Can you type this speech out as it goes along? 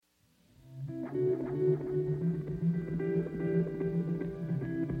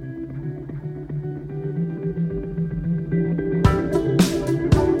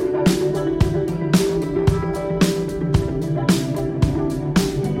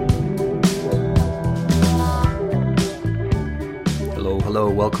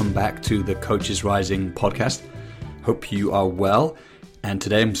welcome back to the Coaches Rising podcast. Hope you are well. And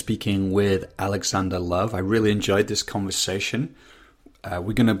today I'm speaking with Alexander Love. I really enjoyed this conversation.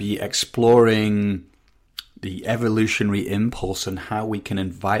 We're going to be exploring the evolutionary impulse and how we can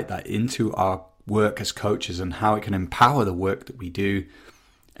invite that into our work as coaches and how it can empower the work that we do.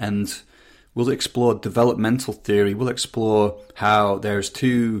 And we'll explore developmental theory. We'll explore how there's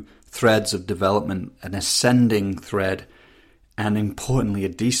two threads of development, an ascending thread and importantly a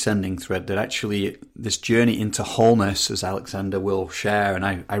descending thread, that actually this journey into wholeness, as Alexander will share, and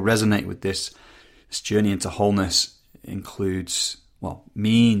I resonate with this journey into wholeness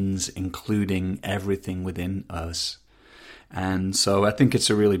means including everything within us. And so I think it's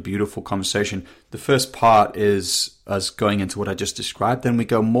a really beautiful conversation. The first part is us going into what I just described. Then we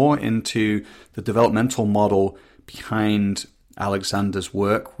go more into the developmental model behind Alexander's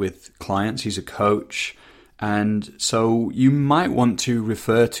work with clients. He's a coach. And so you might want to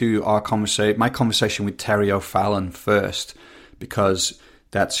refer to my conversation with Terry O'Fallon first, because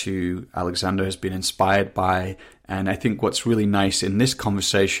that's who Alexander has been inspired by. And I think what's really nice in this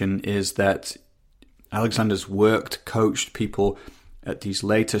conversation is that Alexander's coached people at these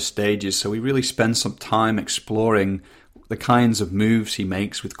later stages. So we really spend some time exploring the kinds of moves he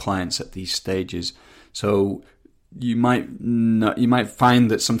makes with clients at these stages. So you might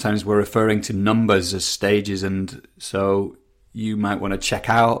find that sometimes we're referring to numbers as stages, and so you might want to check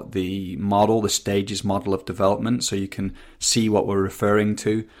out the stages model of development so you can see what we're referring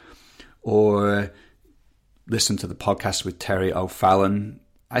to, or listen to the podcast with Terry O'Fallon.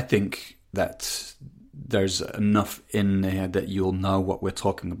 I think that there's enough in there that you'll know what we're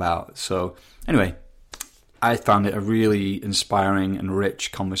talking about. So anyway, I found it a really inspiring and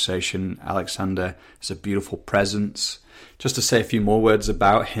rich conversation. Alexander is a beautiful presence. Just to say a few more words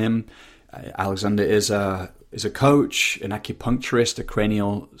about him, Alexander is a coach, an acupuncturist, a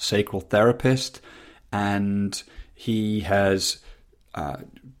cranial sacral therapist, and he has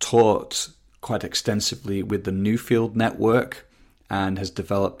taught quite extensively with the Newfield Network and has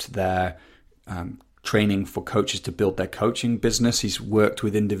developed their training for coaches to build their coaching business. He's worked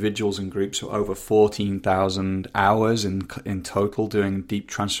with individuals and groups for over 14,000 hours in total doing deep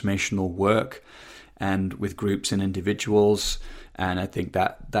transformational work, and with groups and individuals. And I think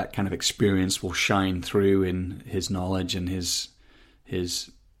that kind of experience will shine through in his knowledge and his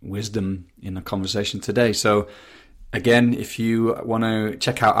wisdom in the conversation today. So again, if you want to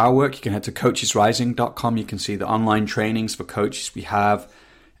check out our work, you can head to coachesrising.com. You can see the online trainings for coaches we have,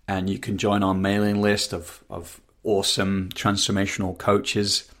 and you can join our mailing list of awesome transformational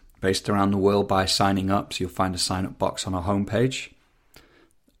coaches based around the world by signing up. So you'll find a sign-up box on our homepage.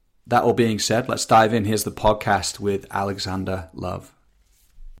 That all being said, let's dive in. Here's the podcast with Alexander Love.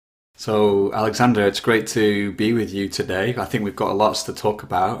 So, Alexander, it's great to be with you today. I think we've got lots to talk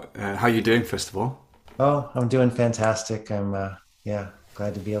about. How are you doing, first of all? Oh, I'm doing fantastic. I'm,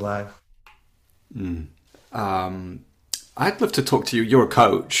 glad to be alive. I'd love to talk to you. You're a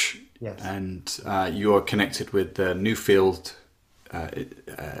coach, yes, and you're connected with the Newfield.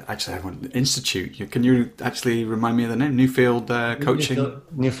 Actually, I want Institute. Can you actually remind me of the name? Newfield Coaching.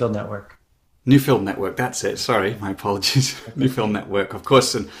 Newfield Network. Newfield Network. That's it. Sorry, my apologies. Newfield Network, of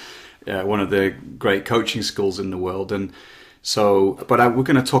course, and one of the great coaching schools in the world. And so, we're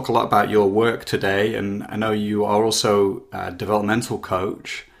going to talk a lot about your work today. And I know you are also a developmental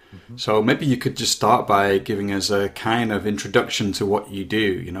coach. Mm-hmm. So maybe you could just start by giving us a kind of introduction to what you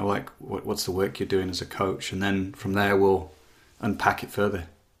do, like what's the work you're doing as a coach, and then from there we'll unpack it further.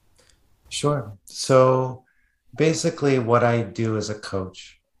 Sure. So basically what I do as a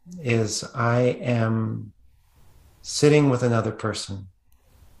coach is I am sitting with another person,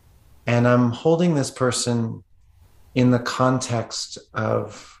 and I'm holding this person in the context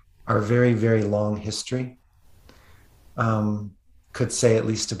of our very, very long history. Could say at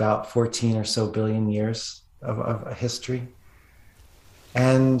least about 14 or so billion years of a history.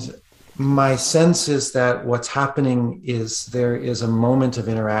 And my sense is that what's happening is there is a moment of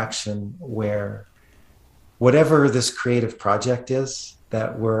interaction where whatever this creative project is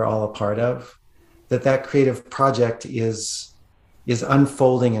that we're all a part of, that creative project is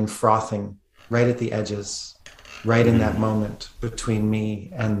unfolding and frothing right at the edges, right in that moment between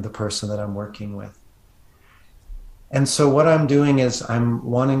me and the person that I'm working with. And so what I'm doing is I'm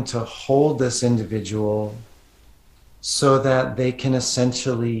wanting to hold this individual so that they can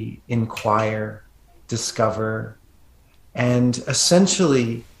essentially inquire, discover, and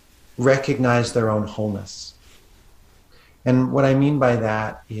essentially recognize their own wholeness. And what I mean by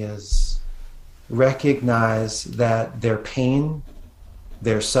that is recognize that their pain,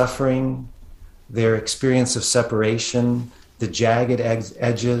 their suffering, their experience of separation, the jagged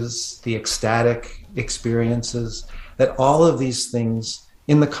edges, the ecstatic experiences, that all of these things,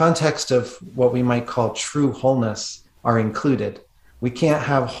 in the context of what we might call true wholeness, are included. We can't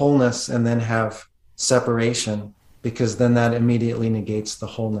have wholeness and then have separation, because then that immediately negates the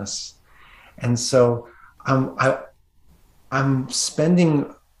wholeness. And so I'm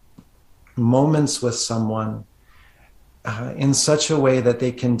spending moments with someone in such a way that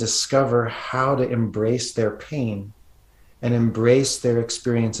they can discover how to embrace their pain and embrace their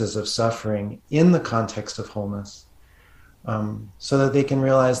experiences of suffering in the context of wholeness, so that they can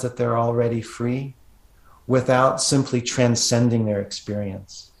realize that they're already free without simply transcending their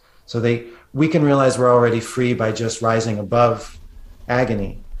experience. So we can realize we're already free by just rising above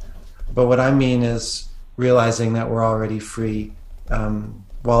agony. But what I mean is realizing that we're already free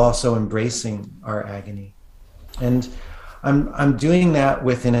while also embracing our agony. And I'm doing that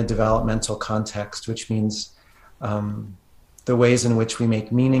within a developmental context, which means the ways in which we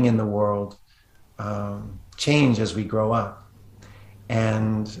make meaning in the world change as we grow up.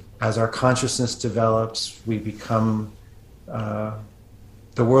 And as our consciousness develops, we become,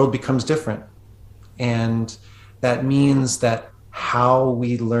 the world becomes different. And that means that how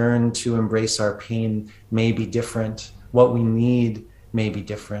we learn to embrace our pain may be different. What we need may be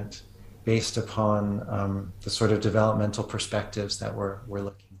different based upon the sort of developmental perspectives that we're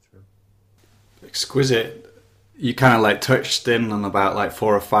looking through. Exquisite. You kind of like touched in on about like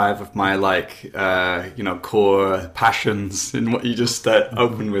 4 or 5 of my core passions in what you just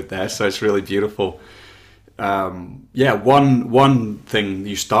opened with there. So it's really beautiful. One thing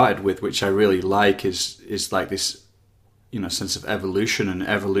you started with, which I really like, is like this, sense of evolution and the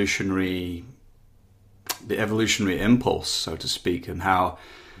evolutionary impulse, so to speak, and how,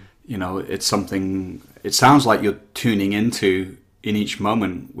 it's something, it sounds like you're tuning into in each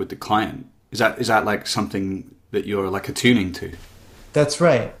moment with the client. Is that like something that you're like attuning to? That's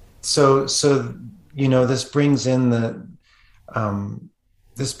right. So this brings in the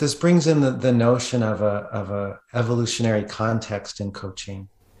this brings in the notion of a evolutionary context in coaching,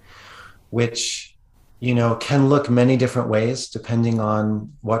 which can look many different ways depending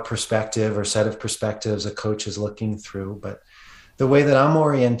on what perspective or set of perspectives a coach is looking through. But the way that I'm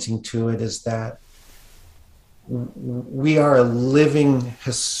orienting to it is that we are a living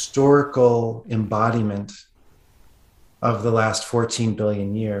historical embodiment of the last 14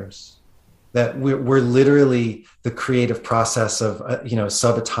 billion years, that we're literally the creative process of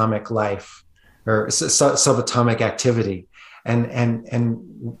subatomic life or subatomic activity,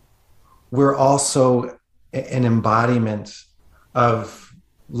 and we're also an embodiment of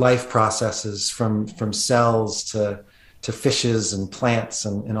life processes from cells to fishes and plants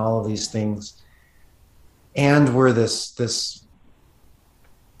and all of these things, and we're this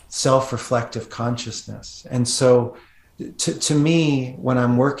self-reflective consciousness. And so to me, when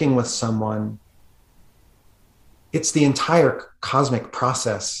I'm working with someone, it's the entire cosmic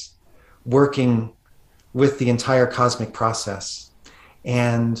process working with the entire cosmic process.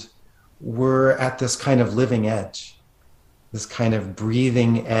 And we're at this kind of living edge, this kind of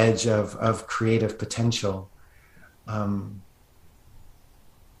breathing edge of creative potential. And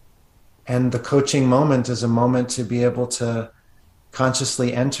the coaching moment is a moment to be able to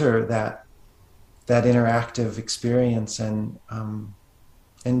consciously enter that interactive experience and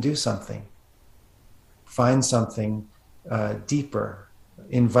do something, find something deeper,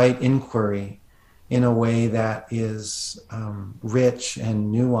 invite inquiry in a way that is rich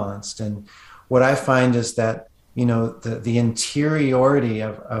and nuanced. And what I find is that the interiority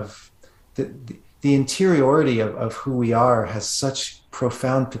of the interiority of who we are has such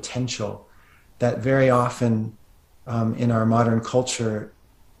profound potential that very often in our modern culture,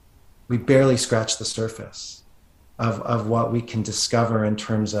 we barely scratch the surface of what we can discover in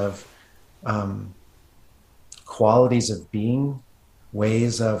terms of qualities of being,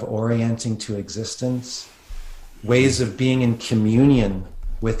 ways of orienting to existence, ways of being in communion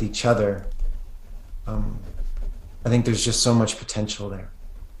with each other. I think there's just so much potential there.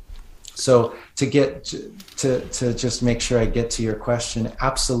 So to just make sure I get to your question,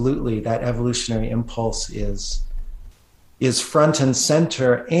 absolutely, that evolutionary impulse is front and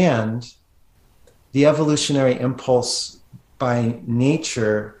center, and the evolutionary impulse by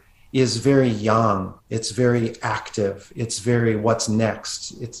nature is very young. It's very active. It's very what's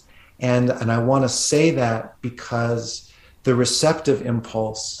next. And I want to say that because the receptive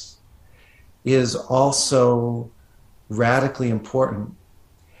impulse is also radically important.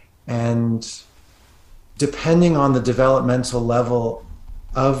 And depending on the developmental level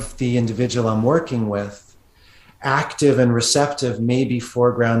of the individual I'm working with, active and receptive may be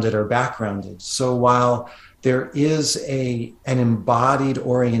foregrounded or backgrounded. So while there is an embodied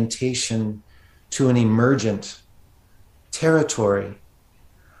orientation to an emergent territory,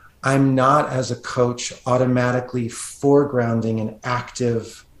 I'm not, as a coach, automatically foregrounding an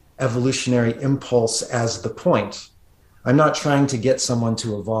active evolutionary impulse as the point. I'm not trying to get someone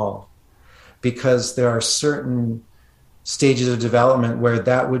to evolve, because there are certain stages of development where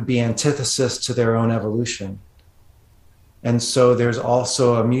that would be antithesis to their own evolution. And so there's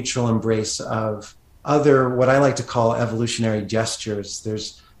also a mutual embrace of other, what I like to call evolutionary gestures.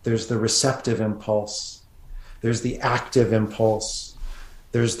 There's the receptive impulse, there's the active impulse,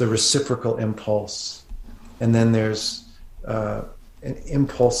 there's the reciprocal impulse, and then there's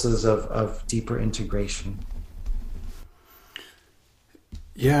impulses of deeper integration.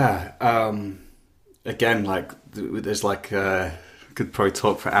 Yeah. Again, like there's like could probably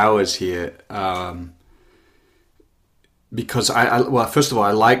talk for hours here. Because well, first of all,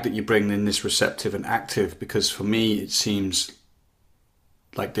 I like that you bring in this receptive and active, because for me it seems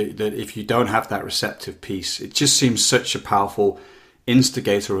like that if you don't have that receptive piece, it just seems such a powerful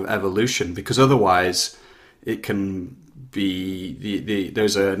instigator of evolution, because otherwise it can be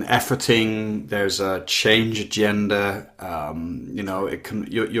there's an efforting, there's a change agenda. It can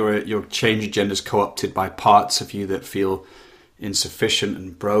your change agenda is co-opted by parts of you that feel insufficient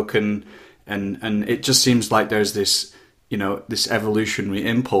and broken, and it just seems like there's this this evolutionary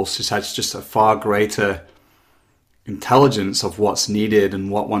impulse has just a far greater intelligence of what's needed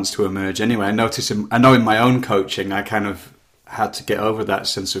and what wants to emerge. Anyway, I know in my own coaching, I kind of had to get over that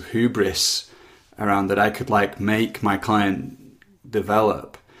sense of hubris around that I could like make my client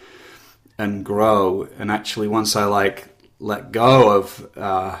develop and grow. And actually, once I like let go of,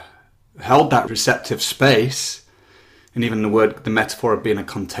 held that receptive space, and even the metaphor of being a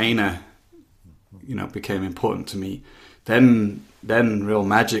container, became important to me. Then real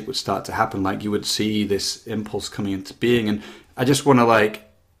magic would start to happen. Like you would see this impulse coming into being. And I just want to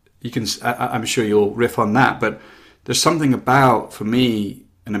I'm sure you'll riff on that, but there's something about, for me,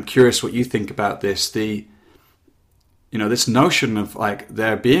 and I'm curious what you think about this, this notion of like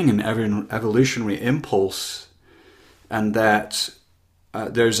there being an evolutionary impulse, and that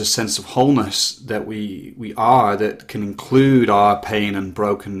there's a sense of wholeness that we are, that can include our pain and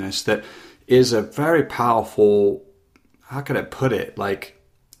brokenness, that is a very powerful, how could I put it? Like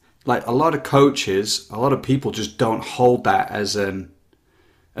a lot of coaches, a lot of people just don't hold that as a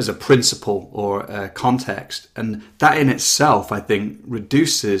principle or a context. And that in itself, I think,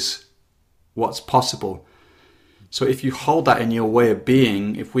 reduces what's possible. So if you hold that in your way of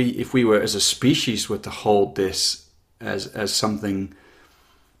being, if we were as a species were to hold this as something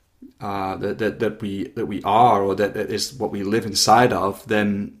that we are, or that is what we live inside of,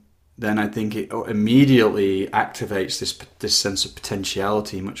 then I think it immediately activates this sense of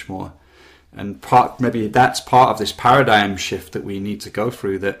potentiality much more. And maybe that's part of this paradigm shift that we need to go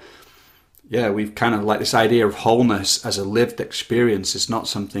through, that, we've kind of like this idea of wholeness as a lived experience is not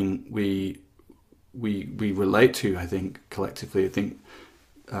something we relate to, I think, collectively. I think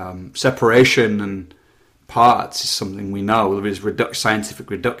separation and parts is something we know. There is scientific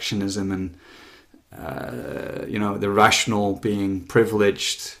reductionism and, the rational being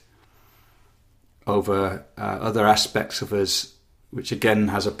privileged over other aspects of us, which again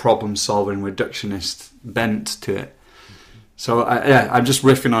has a problem-solving reductionist bent to it. So I'm just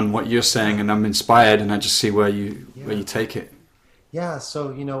riffing on what you're saying, and I'm inspired, and I just see where you take it. Yeah.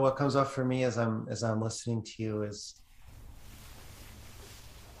 So what comes up for me as I'm listening to you is,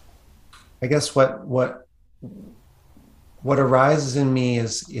 I guess what arises in me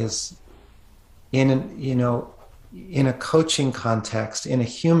is in a coaching context, in a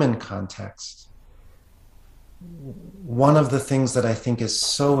human context. One of the things that I think is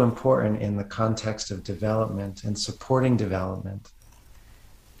so important in the context of development and supporting development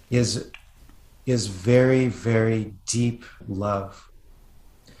is very, very deep love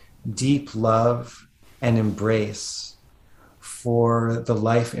and embrace for the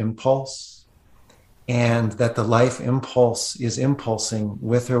life impulse, and that the life impulse is impulsing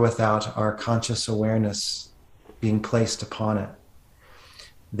with or without our conscious awareness being placed upon it.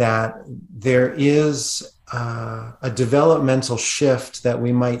 That there is a developmental shift that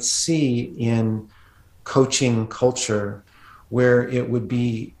we might see in coaching culture, where it would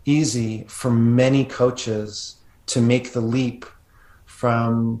be easy for many coaches to make the leap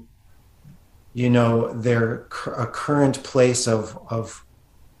from their current place of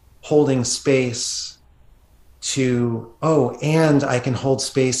holding space to, and I can hold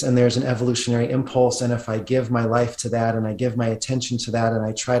space, and there's an evolutionary impulse, and if I give my life to that, and I give my attention to that, and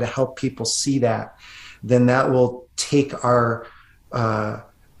I try to help people see that, then that will take our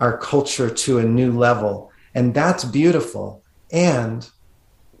culture to a new level. And that's beautiful. And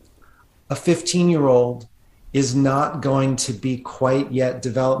a 15-year-old is not going to be quite yet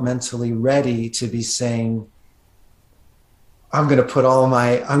developmentally ready to be saying, I'm going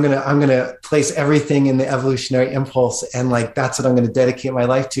to place everything in the evolutionary impulse. And like, that's what I'm going to dedicate my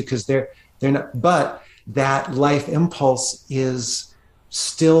life to. Cause they're not, but that life impulse is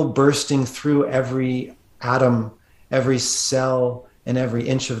still bursting through every atom, every cell, and every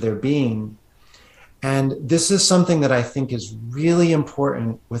inch of their being. And this is something that I think is really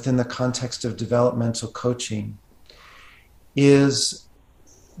important within the context of developmental coaching, is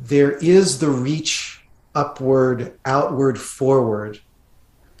there is the reach upward, outward, forward,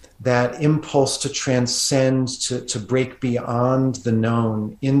 that impulse to transcend, to break beyond the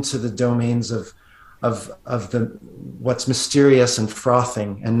known into the domains of the what's mysterious and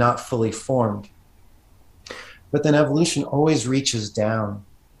frothing and not fully formed. But then evolution always reaches down.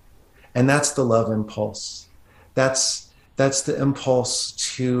 And that's the love impulse. That's the impulse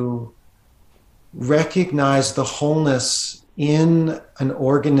to recognize the wholeness in an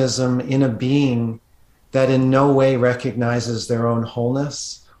organism, in a being that in no way recognizes their own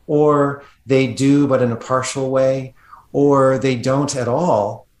wholeness, or they do, but in a partial way, or they don't at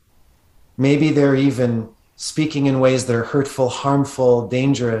all. Maybe they're even speaking in ways that are hurtful, harmful,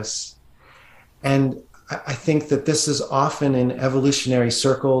 dangerous. And I think that this is often in evolutionary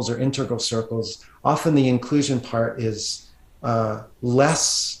circles or integral circles, often the inclusion part is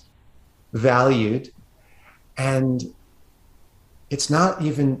less valued. And it's not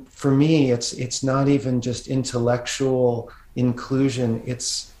even, for me, it's not even just intellectual inclusion.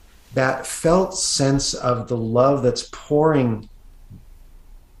 It's that felt sense of the love that's pouring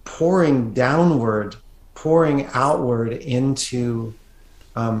downward, pouring outward into,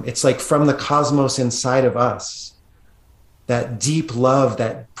 it's like from the cosmos inside of us, that deep love,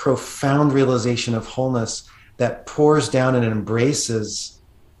 that profound realization of wholeness that pours down and embraces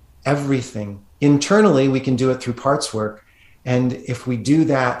everything. Internally, we can do it through parts work. And if we do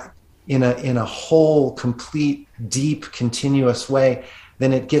that in a whole, complete, deep, continuous way,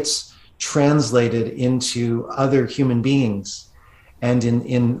 then it gets translated into other human beings and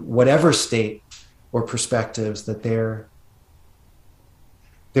in whatever state or perspectives that they're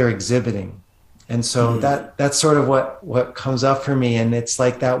exhibiting. And so that's sort of what comes up for me. And it's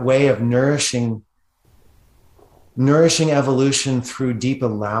like that way of nourishing evolution through deep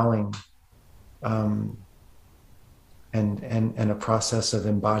allowing, and a process of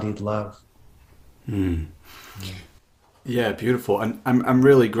embodied love. Yeah, beautiful. And I'm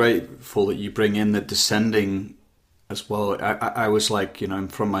really grateful that you bring in the descending as well. I was like, I'm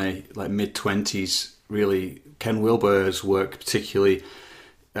from my mid-20s, really. Ken Wilber's work particularly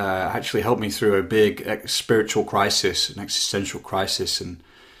actually helped me through a big spiritual crisis, an existential crisis. And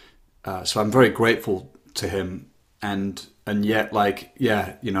so I'm very grateful to him. And yet, I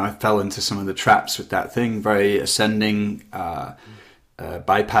fell into some of the traps with that thing, very ascending,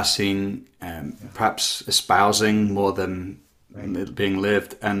 bypassing, perhaps espousing more than being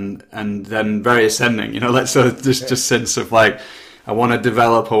lived, and then very ascending, just sense of like, I want to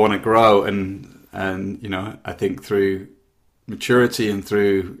develop, I want to grow. And I think through maturity and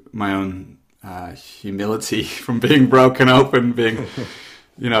through my own humility from being broken open, being...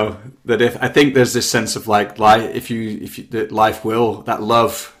 I think there's this sense of like life, that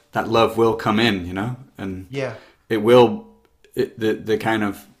love will come in, and it will, the kind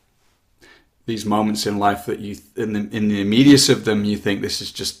of these moments in life that you, in the immediacy of them, you think this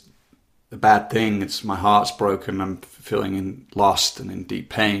is just a bad thing. It's my heart's broken. I'm feeling lost and in deep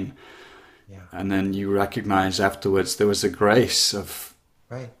pain. Yeah. And then you recognize afterwards there was a grace of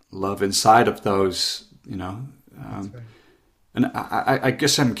love inside of those, That's right. And I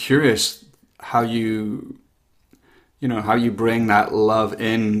guess I'm curious how you bring that love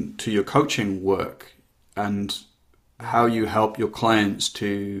in to your coaching work, and how you help your clients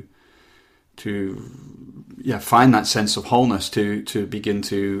to find that sense of wholeness, to begin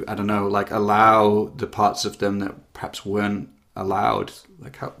to, allow the parts of them that perhaps weren't allowed.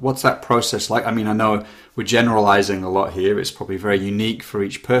 What's that process like? I mean, I know we're generalizing a lot here. It's probably very unique for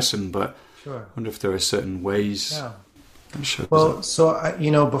each person, but sure. I wonder if there are certain ways. Yeah. Well, so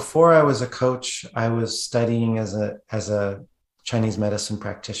before I was a coach, I was studying as a Chinese medicine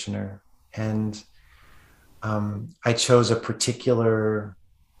practitioner, and I chose a particular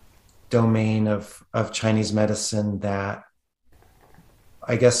domain of Chinese medicine that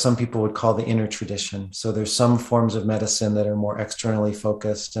I guess some people would call the inner tradition. So there's some forms of medicine that are more externally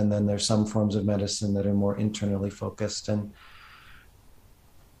focused, and then there's some forms of medicine that are more internally focused. And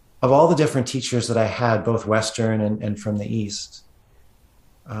of all the different teachers that I had, both Western and from the East,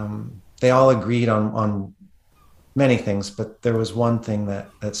 they all agreed on many things, but there was one thing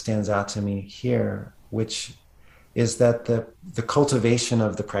that stands out to me here, which is that the cultivation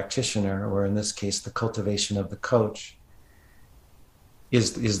of the practitioner, or in this case, the cultivation of the coach,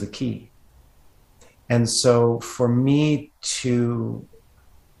 is the key. And so for me to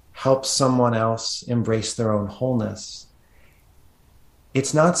help someone else embrace their own wholeness,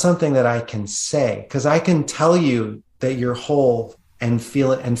 it's not something that I can say, because I can tell you that you're whole and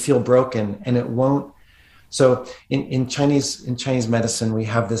feel it and feel broken, and it won't. So in Chinese medicine, we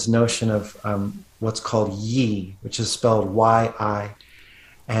have this notion of what's called yi, which is spelled Y-I,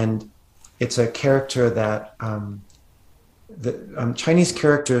 and it's a character that the Chinese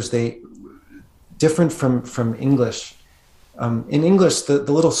characters, they different from English. In English, the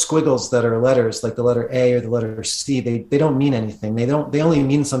little squiggles that are letters, like the letter A or the letter C, they don't mean anything. They only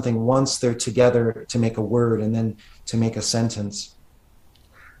mean something once they're together to make a word and then to make a sentence.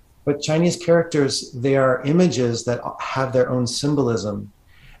 But Chinese characters, they are images that have their own symbolism.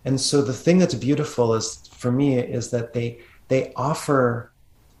 And so the thing that's beautiful is, for me, is that they offer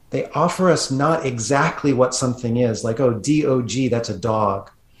us not exactly what something is, like, oh, D-O-G, that's a dog.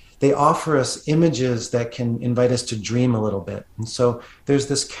 They offer us images that can invite us to dream a little bit. And so there's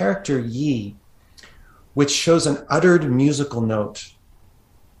this character Yi, which shows an uttered musical note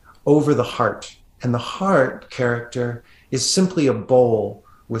over the heart. And the heart character is simply a bowl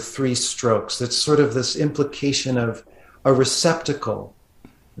with 3 strokes. It's sort of this implication of a receptacle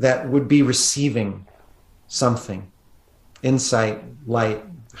that would be receiving something, insight, light.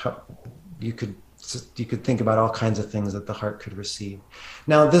 You could think about all kinds of things that the heart could receive.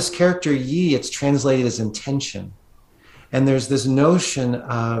 Now, this character Yi, it's translated as intention. And there's this notion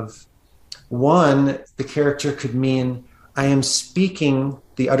of, one, the character could mean, I am speaking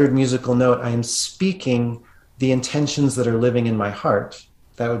the uttered musical note. I am speaking the intentions that are living in my heart.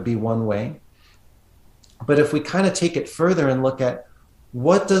 That would be one way. But if we kind of take it further and look at,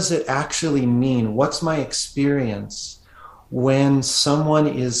 what does it actually mean? What's my experience when someone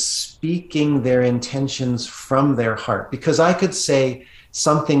is speaking their intentions from their heart? Because I could say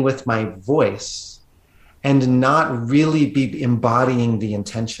something with my voice and not really be embodying the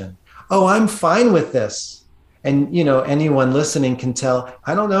intention. Oh, I'm fine with this. And, anyone listening can tell,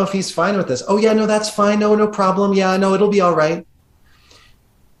 I don't know if he's fine with this. Oh, yeah, no, that's fine. No problem. Yeah, no, it'll be all right.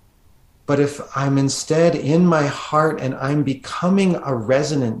 But if I'm instead in my heart and I'm becoming a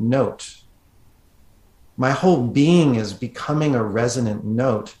resonant note, my whole being is becoming a resonant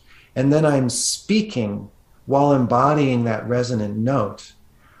note, and then I'm speaking while embodying that resonant note.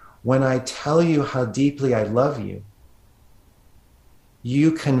 When I tell you how deeply I love you,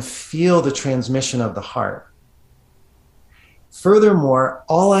 you can feel the transmission of the heart. Furthermore,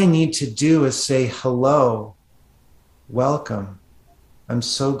 all I need to do is say, hello, welcome. I'm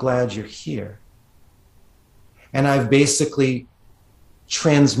so glad you're here. And I've basically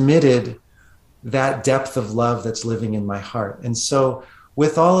transmitted that depth of love that's living in my heart. And so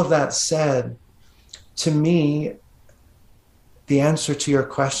with all of that said, to me, the answer to your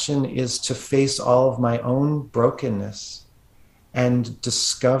question is to face all of my own brokenness and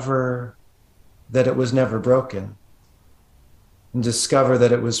discover that it was never broken, and discover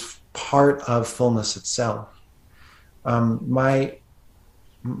that it was part of fullness itself. My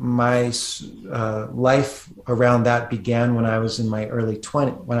life around that began when I was in my early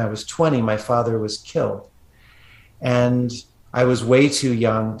 20s. When I was 20, my father was killed. And I was way too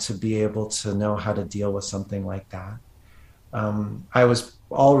young to be able to know how to deal with something like that. I was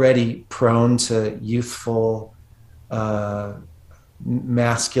already prone to youthful,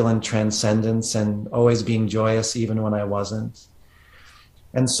 masculine transcendence and always being joyous even when I wasn't.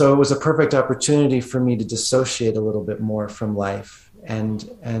 And so it was a perfect opportunity for me to dissociate a little bit more from life.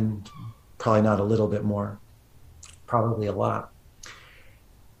 And probably not a little bit more, probably a lot.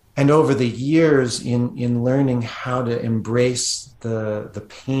 And over the years, in learning how to embrace the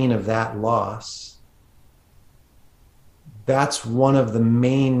pain of that loss, that's one of the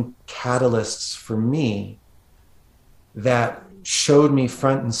main catalysts for me that showed me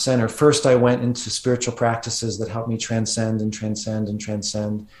front and center. First, I went into spiritual practices that helped me transcend and transcend and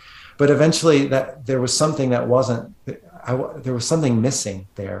transcend. But eventually there was something that wasn't, there was something missing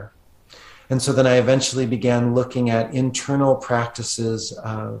there. And so then I eventually began looking at internal practices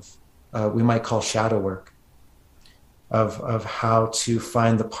of, we might call shadow work, of how to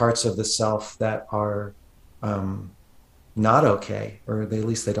find the parts of the self that are not okay, or at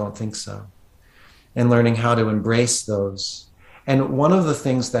least they don't think so, and learning how to embrace those. And one of the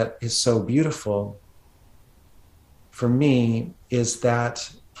things that is so beautiful for me is that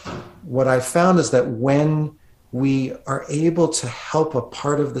what I found is that when we are able to help a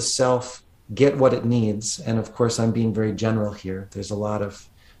part of the self get what it needs, and of course I'm being very general here, there's a lot of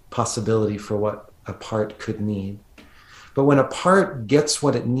possibility for what a part could need, but when a part gets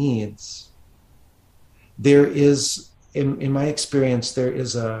what it needs, there is, in my experience, there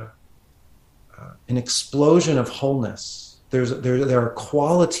is an explosion of wholeness. There are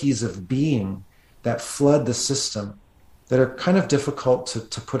qualities of being that flood the system that are kind of difficult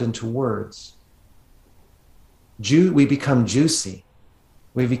to put into words. We become juicy,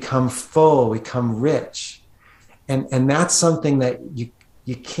 we become full, we become rich. And that's something that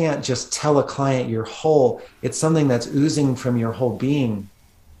you can't just tell a client you're whole. It's something that's oozing from your whole being.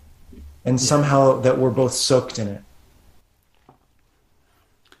 And somehow that we're both soaked in it.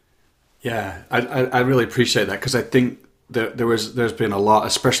 Yeah, I really appreciate that, because I think there's been a lot,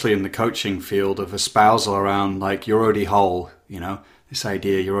 especially in the coaching field, of espousal around like you're already whole, this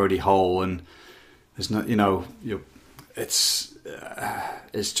idea you're already whole, and there's no, it's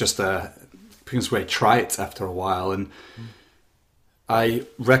just becomes very trite after a while. And I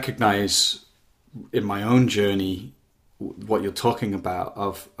recognize in my own journey what you're talking about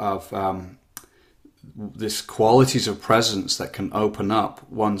of this qualities of presence that can open up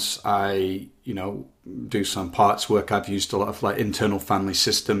once I, do some parts work. I've used a lot of like internal family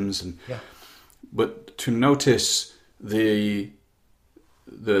systems, but to notice the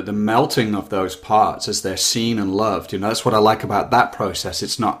melting of those parts as they're seen and loved, that's what I like about that process.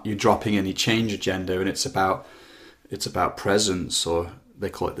 It's not you dropping any change agenda, and it's about presence, or they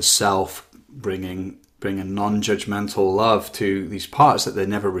call it the self, bringing non-judgmental love to these parts that they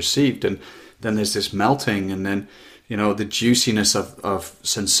never received. And then there's this melting, and then the juiciness of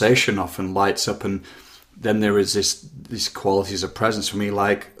sensation often lights up, and then there is these qualities of presence for me,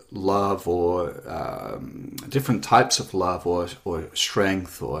 like love, or different types of love, or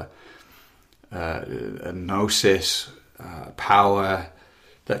strength, or a gnosis, power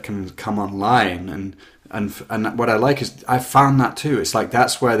that can come online. And what I like is I found that too. It's like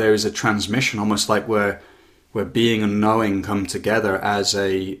that's where there is a transmission, almost like where being and knowing come together as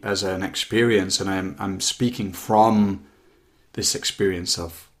an experience, and I'm speaking from this experience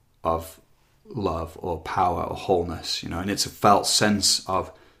of love or power or wholeness, and it's a felt sense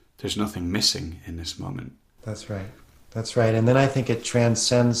of there's nothing missing in this moment. That's right. And then I think it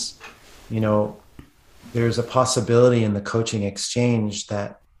transcends, there's a possibility in the coaching exchange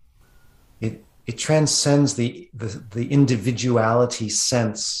that it transcends the individuality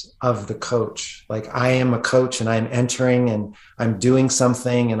sense of the coach. Like I am a coach and I'm entering and I'm doing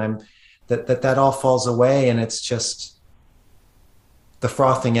something, and that all falls away, and it's just the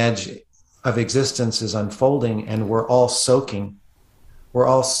frothing edge of existence is unfolding, and we're all soaking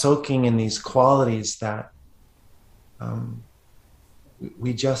in these qualities that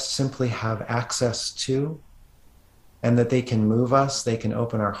we just simply have access to, and that they can move us, they can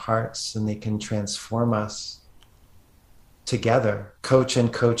open our hearts, and they can transform us together, coach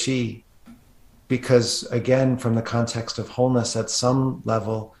and coachee. Because again, from the context of wholeness, at some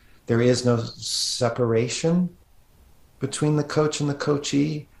level, there is no separation between the coach and the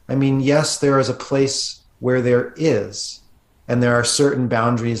coachee. I mean, yes, there is a place where there is, and there are certain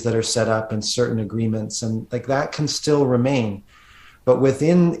boundaries that are set up and certain agreements, and like that can still remain. But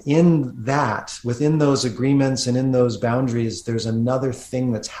within those agreements and in those boundaries, there's another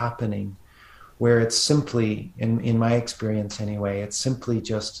thing that's happening where it's simply, in my experience anyway, it's simply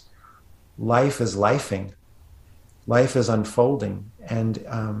just life is lifing. Life is unfolding, and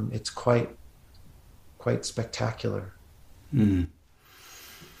it's quite spectacular.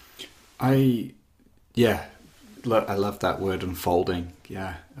 I love that word, unfolding.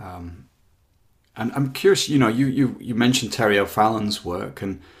 Yeah. And I'm curious, you mentioned Terry O'Fallon's work,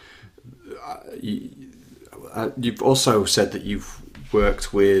 and you've also said that you've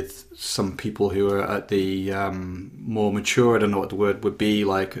worked with some people who are at the more mature, I don't know what the word would be,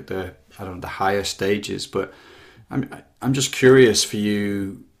 like at the higher stages, but I'm just curious for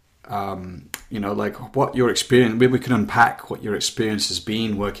you, like what your experience, maybe we can unpack what your experience has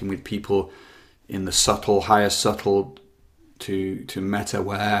been working with people in the higher subtle to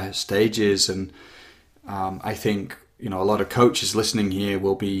MetAware stages. And I think, a lot of coaches listening here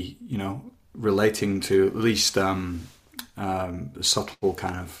will be, relating to at least the subtle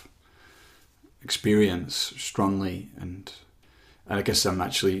kind of experience strongly. And I guess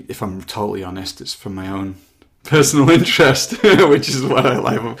if I'm totally honest, it's from my own personal interest, which is what I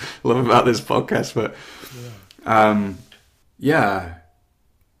love about this podcast. But I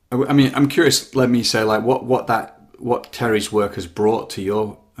mean, I'm curious, let me say, like what Terry's work has brought to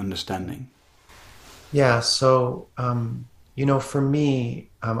your understanding. Yeah. So, for me,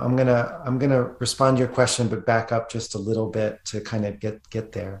 I'm gonna respond to your question, but back up just a little bit to kind of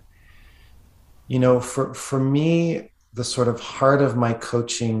get there. For me, the sort of heart of my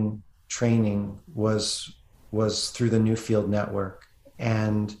coaching training was through the Newfield Network.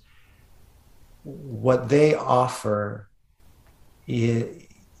 And what they offer,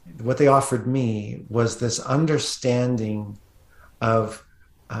 what they offered me was this understanding of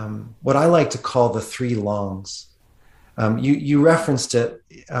what I like to call the three longs. You referenced it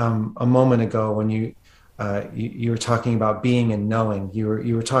a moment ago when you were talking about being and knowing.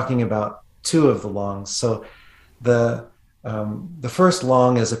 You were talking about two of the longs. So the first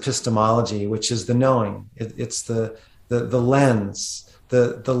long is epistemology, which is the knowing. It's the lens,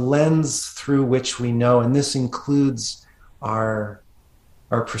 the lens through which we know, and this includes our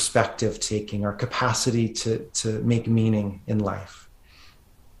perspective taking, our capacity to make meaning in life.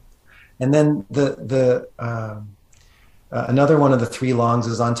 And then another one of the three longs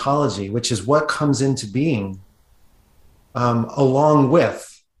is ontology, which is what comes into being along with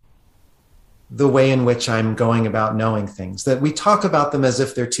the way in which I'm going about knowing things. That we talk about them as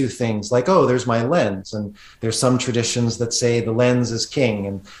if they're two things, like, oh, there's my lens. And there's some traditions that say the lens is king.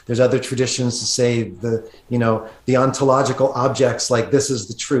 And there's other traditions to say the ontological objects, like this is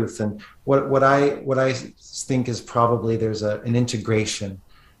the truth. And what I think is probably there's an integration,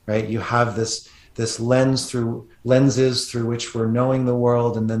 right? You have this lenses through which we're knowing the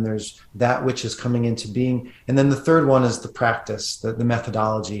world, and then there's that which is coming into being, and then the third one is the practice, the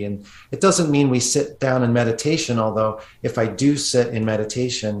methodology. And it doesn't mean we sit down in meditation, although if I do sit in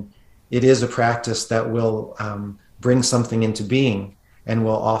meditation, it is a practice that will bring something into being and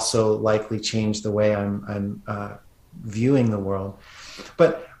will also likely change the way I'm viewing the world.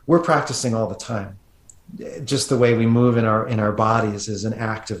 But we're practicing all the time. Just the way we move in our bodies is an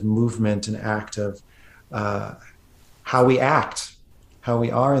act of movement, an act of how we act, how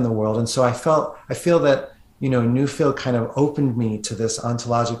we are in the world. And so I feel that Newfield kind of opened me to this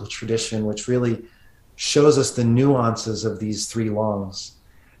ontological tradition, which really shows us the nuances of these three longs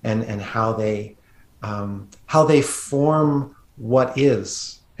and how they form what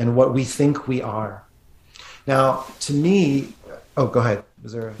is and what we think we are. Now, to me, go ahead.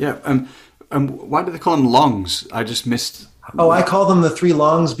 Was there? Why do they call them longs? I just missed. I call them the three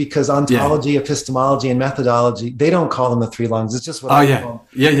longs because ontology, epistemology, and methodology, they don't call them the three longs. It's just what I call them.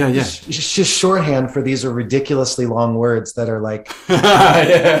 Yeah. It's just shorthand for these are ridiculously long words that are like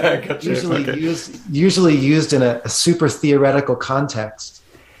usually used in a super theoretical context.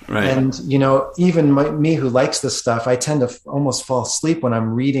 Right. And, even me who likes this stuff, I tend to almost fall asleep when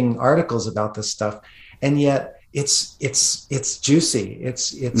I'm reading articles about this stuff. And yet it's juicy.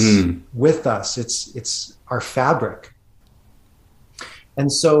 It's with us. It's our fabric.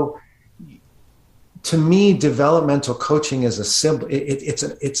 And so, to me, developmental coaching is a symbol. It's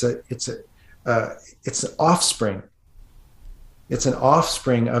an offspring. It's an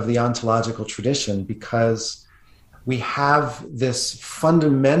offspring of the ontological tradition because we have this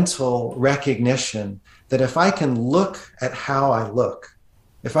fundamental recognition that if I can look at how I look,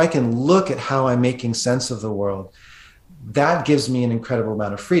 if I can look at how I'm making sense of the world, that gives me an incredible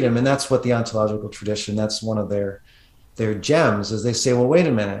amount of freedom. And that's what the ontological tradition, that's one of their gems, is they say, well, wait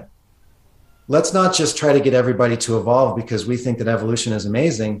a minute. Let's not just try to get everybody to evolve because we think that evolution is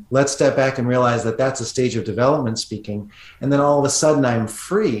amazing. Let's step back and realize that that's a stage of development speaking. And then all of a sudden I'm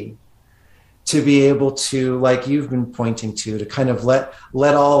free to be able to, like you've been pointing to kind of let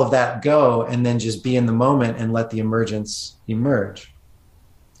all of that go and then just be in the moment and let the emergence emerge.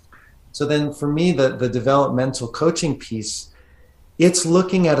 So then for me, the developmental coaching piece, it's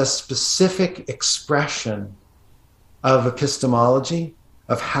looking at a specific expression of epistemology,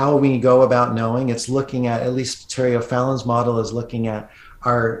 of how we go about knowing. It's looking at least Terry O'Fallon's model is looking at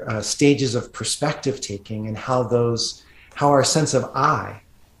our stages of perspective taking and how our sense of I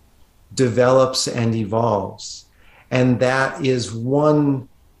develops and evolves. And that is one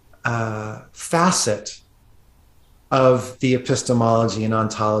facet of the epistemology and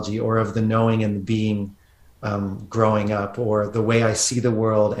ontology, or of the knowing and the being growing up, or the way I see the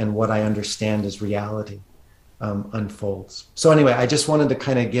world and what I understand as reality unfolds. So anyway, I just wanted to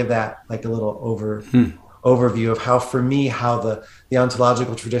kind of give that like a little overview of how, for me, how the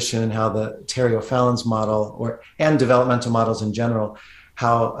ontological tradition and how the Terry O'Fallon's model and developmental models in general,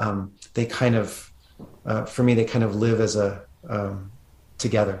 how they kind of, for me, they kind of live as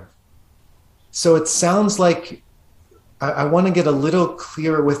together. So it sounds like I want to get a little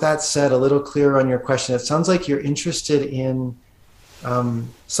clearer, with that said, a little clearer on your question. It sounds like you're interested in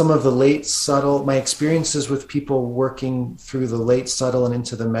some of the late subtle, my experiences with people working through the late subtle and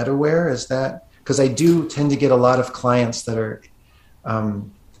into the MetAware. Is that, because I do tend to get a lot of clients that are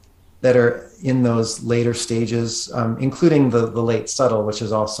that are in those later stages, including the late subtle, which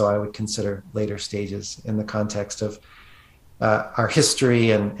is also, I would consider, later stages in the context of our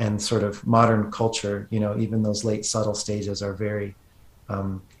history and sort of modern culture. Even those late subtle stages are very,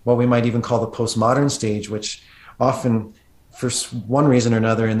 what we might even call the postmodern stage, which often, for one reason or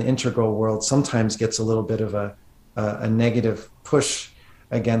another, in the integral world, sometimes gets a little bit of a negative push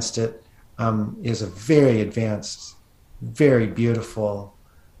against it, is a very advanced, very beautiful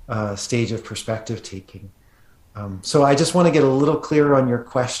stage of perspective taking. So I just want to get a little clearer on your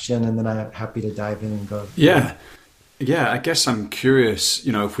question, and then I'm happy to dive in and go. Yeah. I guess I'm curious.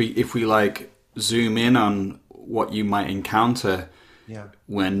 If we like zoom in on what you might encounter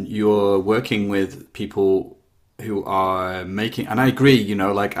when you're working with people who are making, and I agree.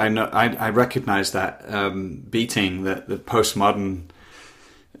 I recognize that beating that the postmodern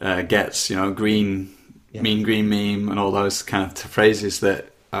gets. Green, mean green meme, and all those kind of phrases that.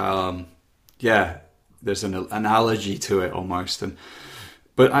 There's an analogy to it almost,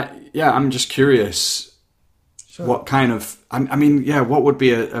 but I'm just curious. Sure. What kind of? What would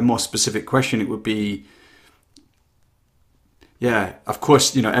be a more specific question? It would be, of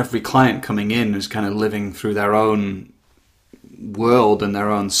course, every client coming in is kind of living through their own world and their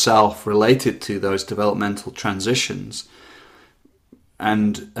own self related to those developmental transitions,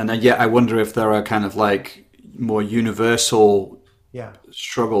 and I wonder if there are kind of like more universal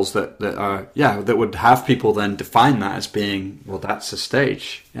struggles that would have people then define that as being, well, that's a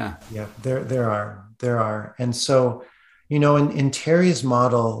stage. There are. And so in Terry's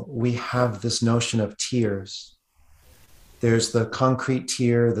model, we have this notion of tiers. There's the concrete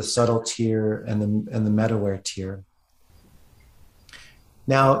tier, the subtle tier, and the MetAware tier.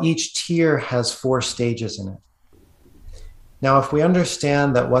 Now each tier has 4 stages in it. Now, if we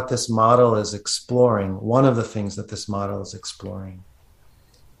understand that what this model is exploring, one of the things that this model is exploring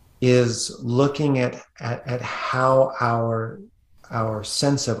is looking at how our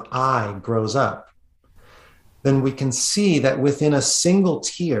sense of I grows up, then we can see that within a single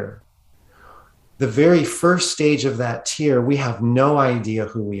tier, the very first stage of that tier, we have no idea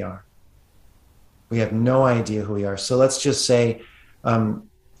who we are. We have no idea who we are. So let's just say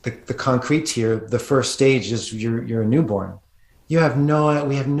the concrete tier, the first stage is you're a newborn. We have no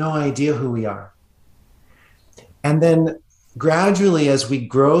idea who we are. And then gradually, as we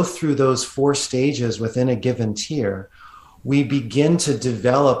grow through those 4 stages within a given tier, we begin to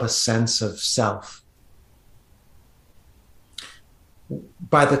develop a sense of self.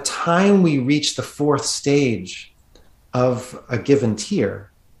 By the time we reach the 4th stage of a given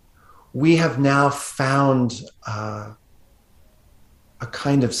tier, we have now found a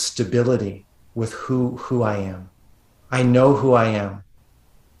kind of stability with who I am. I know who I am.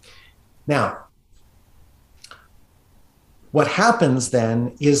 Now, what happens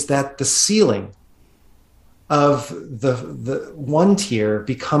then is that the ceiling of the one tier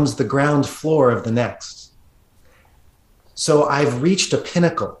becomes the ground floor of the next. So I've reached a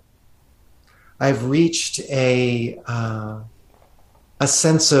pinnacle. I've reached a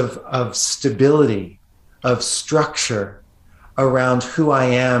sense of stability, of structure around who I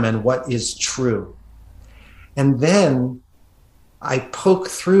am and what is true. And then I poke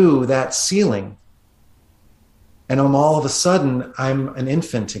through that ceiling, and all of a sudden, I'm an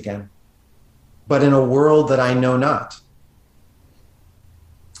infant again, but in a world that I know not.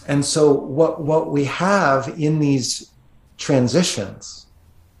 And so what we have in these transitions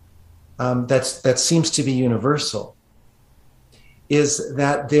that seems to be universal is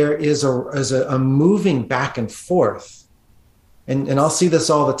that there is a moving back and forth. And I'll see this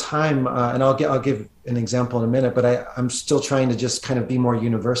all the time, and I'll give an example in a minute, but I'm still trying to just kind of be more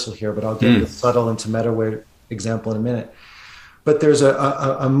universal here, but I'll give the subtle into MetAware example in a minute. But there's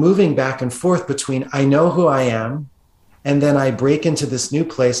a moving back and forth between I know who I am, and then I break into this new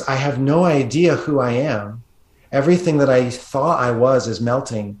place. I have no idea who I am. Everything that I thought I was is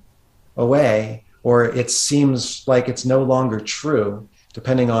melting away, or it seems like it's no longer true,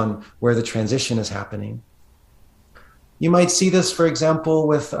 depending on where the transition is happening. You might see this, for example,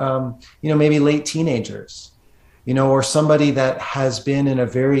 with maybe late teenagers, or somebody that has been in a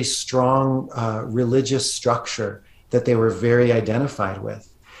very strong religious structure that they were very identified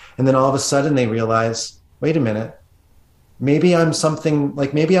with. And then all of a sudden they realize, wait a minute, maybe I'm something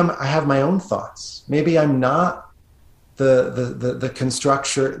like, I have my own thoughts. Maybe I'm not the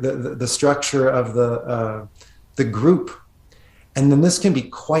structure of the group. And then this can be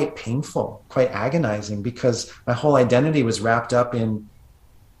quite painful, quite agonizing, because my whole identity was wrapped up in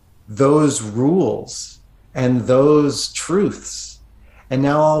those rules and those truths. And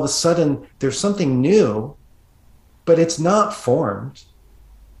now all of a sudden there's something new, but it's not formed.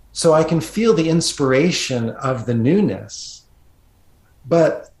 So I can feel the inspiration of the newness,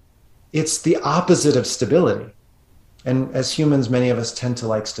 but it's the opposite of stability. And as humans, many of us tend to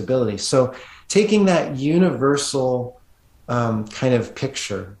like stability. So taking that universal kind of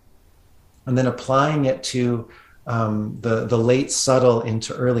picture and then applying it to the late subtle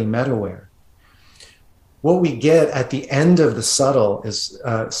into early MetAware, what we get at the end of the subtle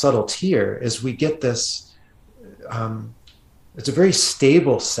tier is we get this, it's a very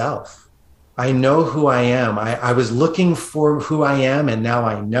stable self. I know who I am. I was looking for who I am, and now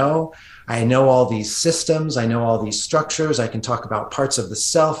I know. I know all these systems. I know all these structures. I can talk about parts of the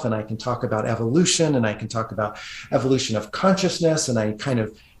self, and I can talk about evolution, and I can talk about evolution of consciousness, and I kind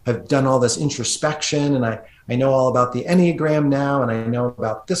of have done all this introspection, and I know all about the Enneagram now, and I know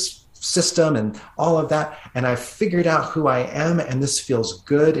about this system and all of that, and I've figured out who I am, and this feels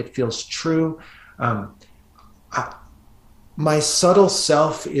good. It feels true. My subtle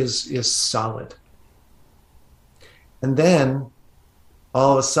self is solid. And then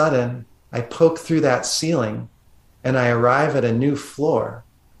all of a sudden, I poke through that ceiling and I arrive at a new floor.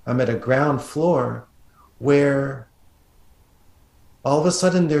 I'm at a ground floor where all of a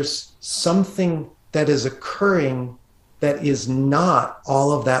sudden there's something that is occurring that is not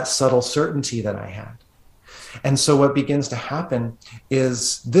all of that subtle certainty that I had. And so what begins to happen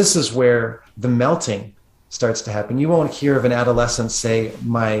is this is where the melting starts to happen. You won't hear of an adolescent say,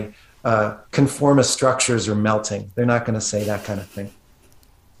 my conformist structures are melting. They're not going to say that kind of thing.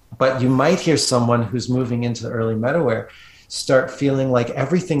 But you might hear someone who's moving into the early MetAware start feeling like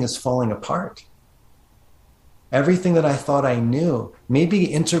everything is falling apart. Everything that I thought I knew,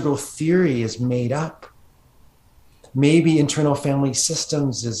 maybe integral theory is made up. Maybe internal family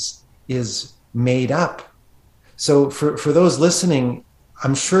systems is made up. So for those listening,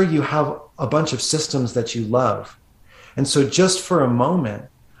 I'm sure you have a bunch of systems that you love. And so just for a moment,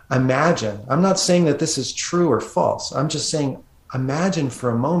 imagine, I'm not saying that this is true or false. I'm just saying, imagine for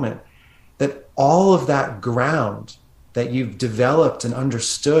a moment that all of that ground that you've developed and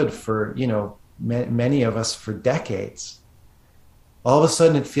understood for, many of us for decades, all of a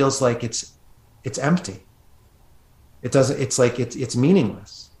sudden it feels like it's empty. It's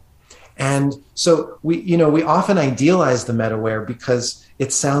meaningless. And so we often idealize the MetAware because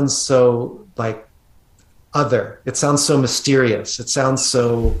it sounds so like other. It sounds so mysterious. It sounds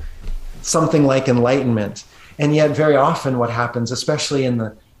so something like enlightenment. And yet very often what happens, especially in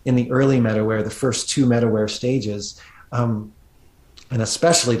the early MetAware, the first two MetAware stages, and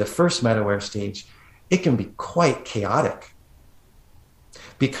especially the first MetAware stage, it can be quite chaotic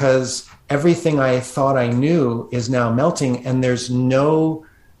because everything I thought I knew is now melting, and there's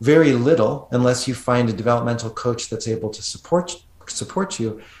very little, unless you find a developmental coach that's able to support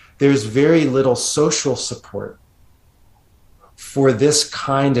you, there's very little social support for this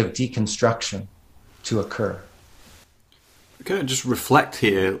kind of deconstruction to occur. I'm going to just reflect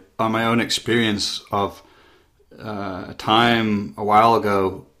here on my own experience of a time a while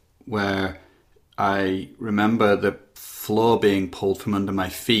ago where I remember the floor being pulled from under my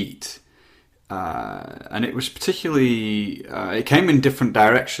feet. And it was particularly, it came in different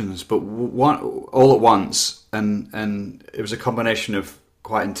directions, but all at once. And it was a combination of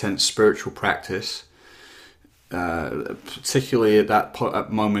quite intense spiritual practice, particularly at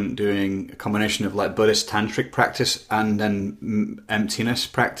that moment doing a combination of like Buddhist tantric practice and then emptiness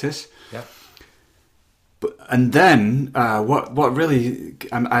practice. Yeah. And then what really,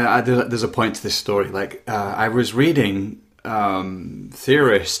 there's a point to this story. Like I was reading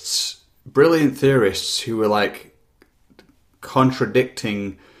brilliant theorists who were like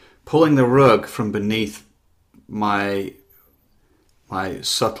contradicting, pulling the rug from beneath my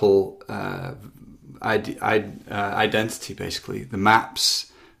subtle identity, basically the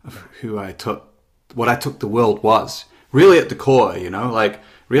maps of who I took, what I took the world was really at the core, like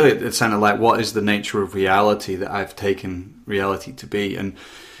really it sounded like what is the nature of reality that I've taken reality to be. And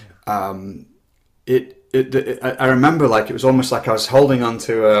I remember like it was almost like I was holding on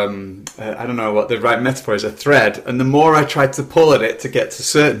to I don't know what the right metaphor is, a thread, and the more I tried to pull at it to get to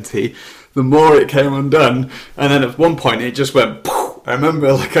certainty, the more it came undone. And then at one point it just went poof. I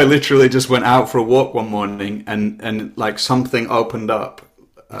remember like I literally just went out for a walk one morning and like something opened up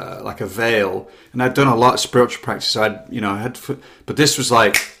like a veil. And I'd done a lot of spiritual practice, so but this was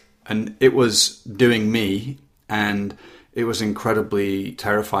like, and it was doing me, and it was incredibly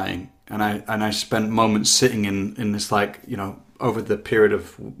terrifying. And I spent moments sitting in this like, over the period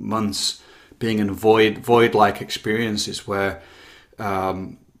of months being in void-like experiences where,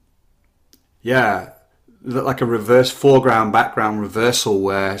 like a reverse foreground, background reversal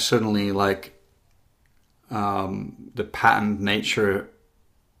where suddenly like the patterned nature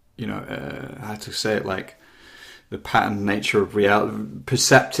how to say it, like the pattern nature of reality,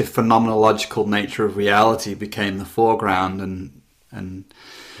 perceptive phenomenological nature of reality became the foreground, and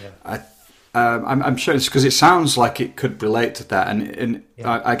Yeah. I'm showing this because it sounds like it could relate to that, and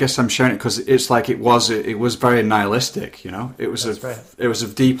I guess I'm showing it because it's like it was very nihilistic, It was it was a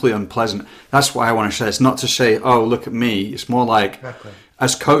deeply unpleasant. That's why I want to share. It's not to say, oh, look at me. It's more like, Exactly.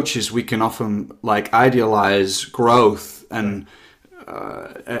 as coaches, we can often like idealize growth, and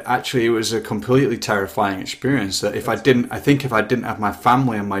actually, it was a completely terrifying experience. That if I didn't have my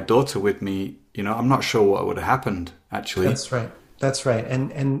family and my daughter with me, I'm not sure what would have happened. Actually, That's right. That's right.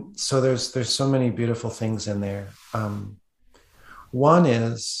 And so there's so many beautiful things in there. One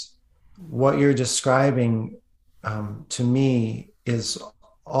is what you're describing, to me, is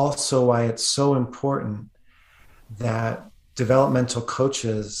also why it's so important that developmental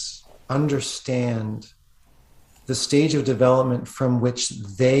coaches understand the stage of development from which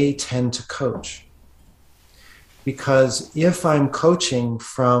they tend to coach. Because if I'm coaching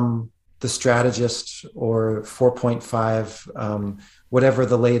from the strategist or 4.5, whatever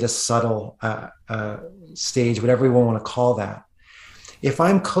the latest subtle stage, whatever we want to call that, if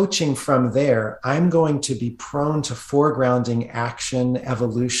I'm coaching from there, I'm going to be prone to foregrounding action,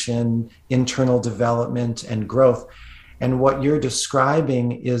 evolution, internal development, and growth. And what you're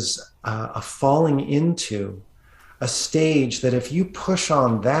describing is a falling into a stage that if you push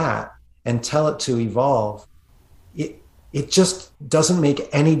on that and tell it to evolve, it just doesn't make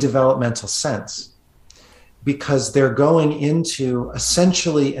any developmental sense, because they're going into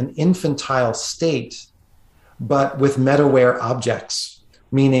essentially an infantile state, but with MetAware objects,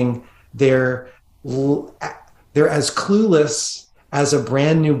 meaning they're as clueless as a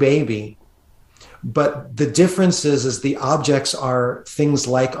brand new baby. But the difference is the objects are things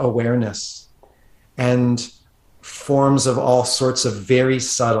like awareness and forms of all sorts of very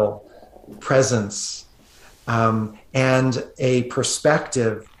subtle presence, and a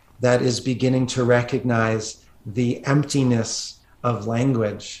perspective that is beginning to recognize the emptiness of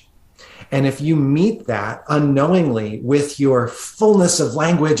language. And if you meet that unknowingly with your fullness of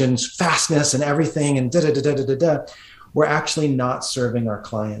language and fastness and everything and we're actually not serving our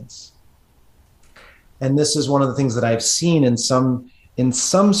clients. And this is one of the things that I've seen in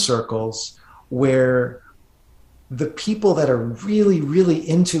some circles, where the people that are really, really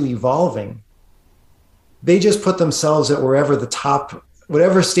into evolving, they just put themselves at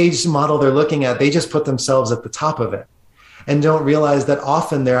whatever stage model they're looking at, they just put themselves at the top of it, and don't realize that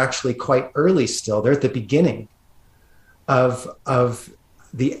often they're actually quite early still. They're at the beginning of an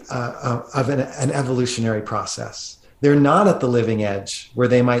evolutionary process. They're not at the living edge, where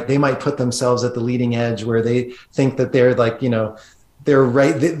they might put themselves at the leading edge, where they think that they're like, they're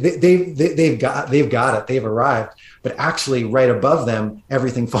right. They've got it. They've arrived. But actually, right above them,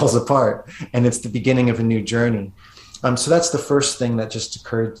 everything falls apart, and it's the beginning of a new journey. So that's the first thing that just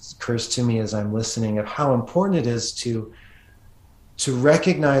occurs to me as I'm listening, of how important it is to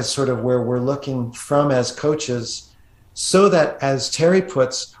recognize sort of where we're looking from as coaches, so that, as Terry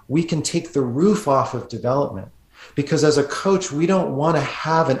puts, we can take the roof off of development. Because as a coach, we don't want to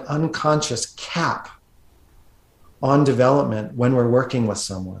have an unconscious cap on development when we're working with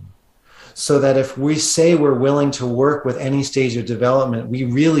someone. So that if we say we're willing to work with any stage of development, we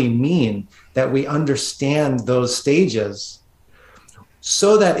really mean that we understand those stages,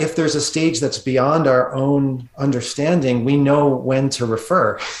 so that if there's a stage that's beyond our own understanding, we know when to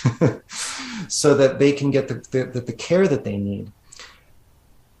refer so that they can get the care that they need.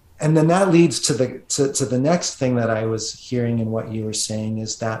 And then that leads to the next thing that I was hearing in what you were saying,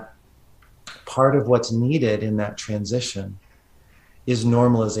 is that part of what's needed in that transition is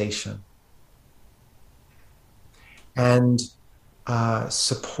normalization. And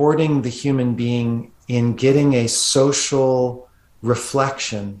supporting the human being in getting a social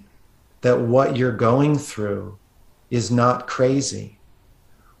reflection that what you're going through is not crazy.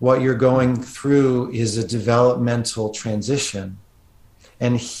 What you're going through is a developmental transition.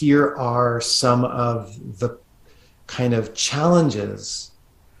 And here are some of the kind of challenges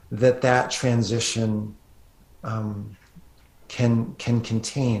that transition can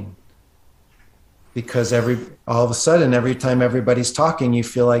contain. Because all of a sudden, every time everybody's talking, you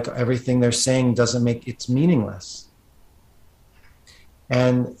feel like everything they're saying it's meaningless.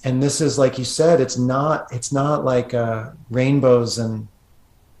 And this is, like you said, it's not like rainbows and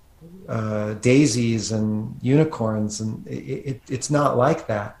daisies and unicorns, and it's not like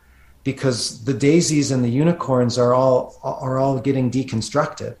that, because the daisies and the unicorns are all getting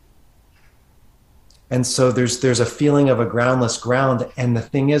deconstructed. And so there's a feeling of a groundless ground. And the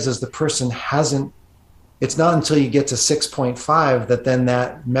thing is the person hasn't It's not until you get to 6.5 that then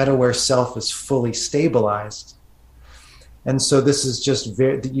that MetAware self is fully stabilized. And so this is just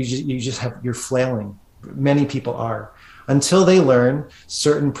you're flailing. Many people are, until they learn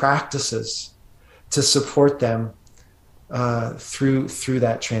certain practices to support them through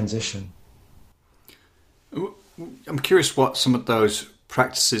that transition. I'm curious what some of those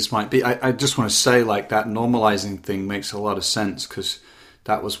practices might be. I just want to say, like, that normalizing thing makes a lot of sense, because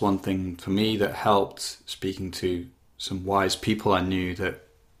that was one thing for me that helped, speaking to some wise people I knew that,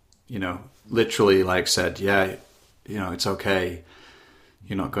 literally like said, yeah, it's okay.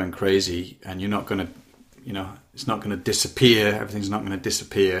 You're not going crazy, and you're not going to, it's not going to disappear. Everything's not going to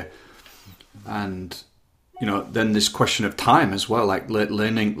disappear. And, then this question of time as well, like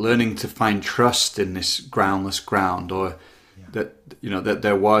learning to find trust in this groundless ground, or that,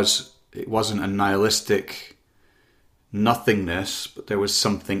 that it wasn't a nihilistic nothingness, but there was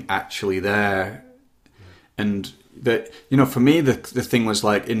something actually there. And that, for me, the thing was,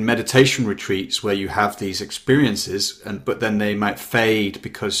 like, in meditation retreats where you have these experiences, but then they might fade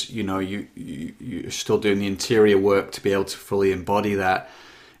because, you're still doing the interior work to be able to fully embody that.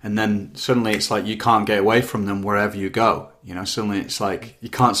 And then suddenly it's like you can't get away from them wherever you go. Suddenly it's like you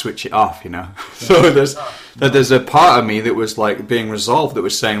can't switch it off, So there's a part of me that was like being resolved, that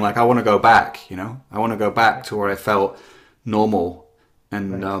was saying, like, I want to go back, I want to go back to where I felt normal.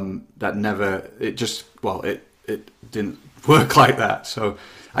 And that never, it didn't work like that. So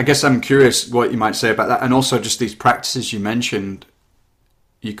I guess I'm curious what you might say about that. And also just these practices you mentioned,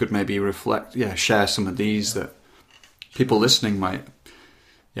 you could maybe share some of these that people listening might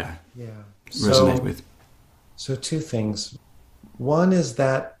resonate with. So two things. One is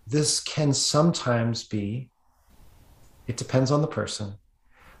that this can sometimes be, it depends on the person,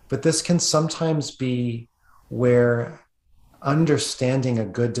 but this can sometimes be where understanding a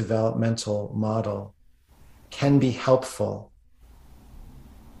good developmental model can be helpful,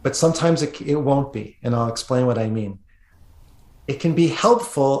 but sometimes it won't be. And I'll explain what I mean. It can be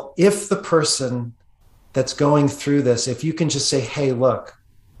helpful if the person that's going through this, if you can just say, hey, look,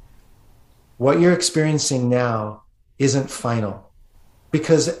 what you're experiencing now isn't final.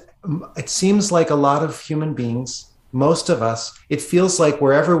 Because it seems like a lot of human beings, most of us, it feels like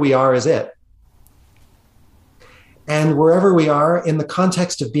wherever we are is it. And wherever we are, in the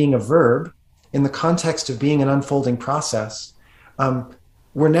context of being a verb, in the context of being an unfolding process,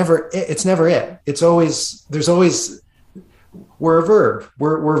 it's never it. It's always, we're a verb,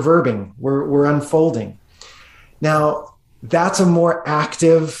 we're verbing, we're unfolding. Now, that's a more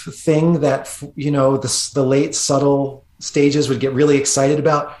active thing that, the late subtle stages would get really excited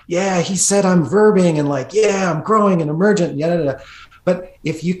about. Yeah, he said I'm verbing, and like, yeah, I'm growing and emergent. But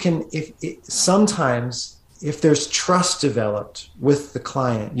sometimes if there's trust developed with the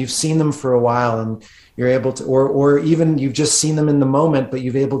client, you've seen them for a while and you're able to, or even you've just seen them in the moment, but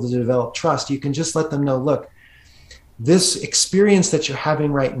you've able to develop trust, you can just let them know, look, this experience that you're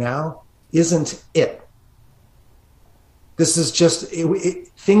having right now isn't it. This is just,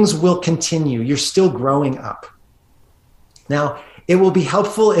 things will continue. You're still growing up. Now, it will be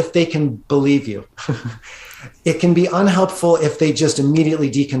helpful if they can believe you. It can be unhelpful if they just immediately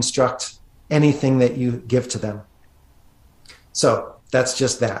deconstruct anything that you give to them. So that's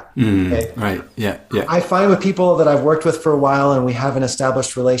just that. Okay? Right. Yeah. I find with people that I've worked with for a while and we have an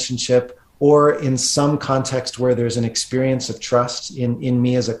established relationship, or in some context where there's an experience of trust in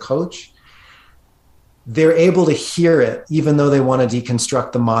me as a coach, they're able to hear it even though they want to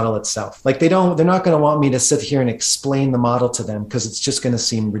deconstruct the model itself. Like they're not going to want me to sit here and explain the model to them because it's just going to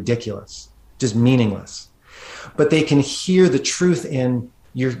seem ridiculous, just meaningless. But they can hear the truth in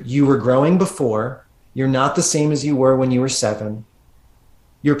you were growing before, you're not the same as you were when you were 7.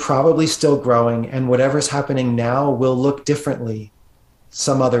 You're probably still growing, and whatever's happening now will look differently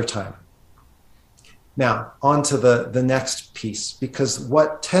some other time. Now, on to the next piece, because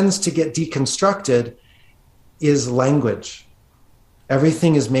what tends to get deconstructed is language.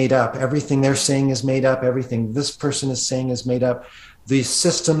 Everything is made up. Everything they're saying is made up. Everything this person is saying is made up. The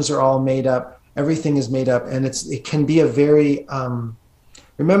systems are all made up. Everything is made up. And it can be a very,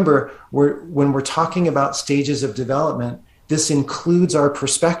 remember, when we're talking about stages of development, this includes our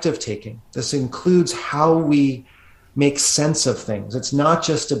perspective taking. This includes how we make sense of things. It's not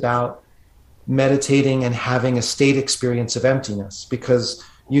just about meditating and having a state experience of emptiness, because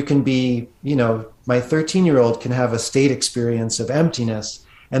you can be, my 13-year-old can have a state experience of emptiness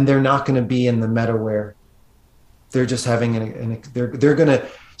and they're not going to be in the MetAware. They're just having they're going to,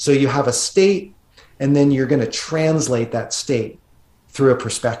 so you have a state and then you're going to translate that state through a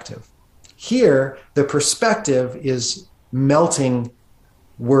perspective. Here, the perspective is melting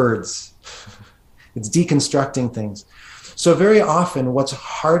words. It's deconstructing things. So very often what's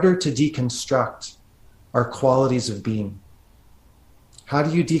harder to deconstruct are qualities of being. How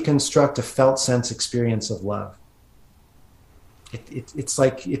do you deconstruct a felt sense experience of love? It's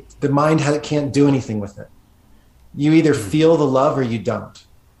like the mind can't do anything with it. You either feel the love or you don't.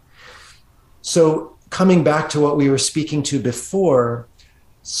 So coming back to what we were speaking to before,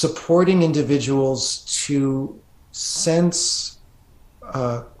 supporting individuals to sense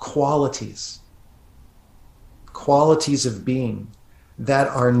qualities of being that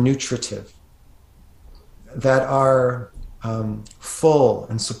are nutritive, that are full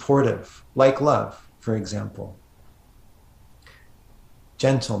and supportive, like love, for example,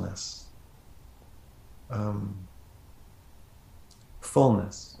 gentleness,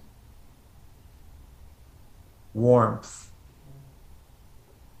 fullness, warmth,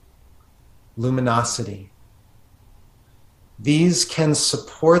 luminosity. These can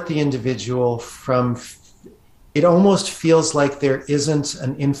support the individual from, it almost feels like there isn't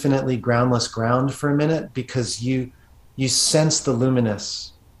an infinitely groundless ground for a minute, because you sense the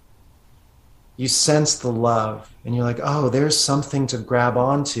luminous, you sense the love, and you're like, oh, there's something to grab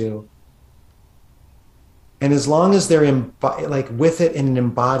onto. And as long as they're like with it in an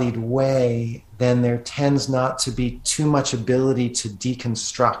embodied way, then there tends not to be too much ability to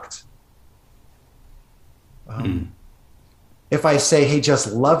deconstruct. If I say, hey,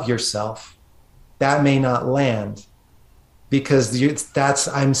 just love yourself, that may not land, because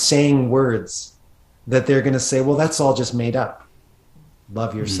I'm saying words that they're going to say, well, that's all just made up.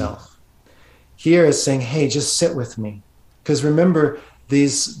 Love yourself. Here is saying, hey, just sit with me. Because remember,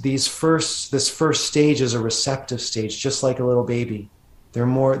 this first stage is a receptive stage, just like a little baby. They're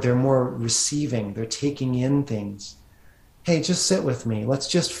more receiving. They're taking in things. Hey, just sit with me. Let's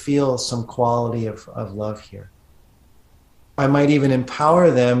just feel some quality of love here. I might even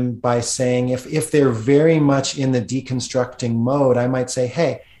empower them by saying, if they're very much in the deconstructing mode, I might say,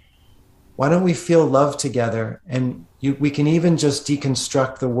 hey, why don't we feel love together? And we can even just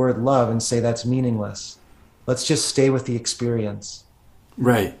deconstruct the word love and say that's meaningless. Let's just stay with the experience.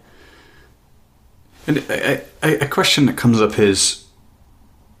 Right. And a question that comes up is,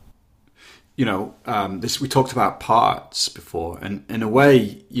 we talked about parts before, and in a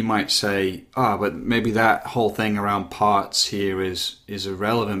way you might say, but maybe that whole thing around parts here is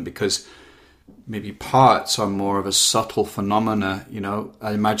irrelevant, because maybe parts are more of a subtle phenomena.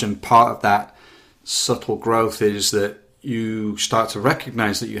 I imagine part of that subtle growth is that you start to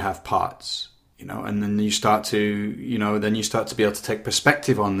recognize that you have parts, and then you start to be able to take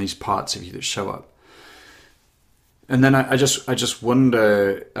perspective on these parts of you that show up. And then I just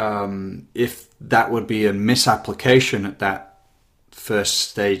wonder if that would be a misapplication at that first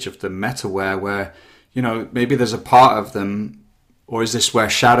stage of the MetAware, where, maybe there's a part of them, or is this where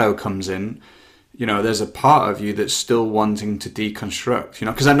shadow comes in? There's a part of you that's still wanting to deconstruct,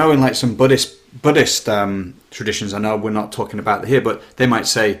 because I know in like some Buddhist traditions, I know we're not talking about it here, but they might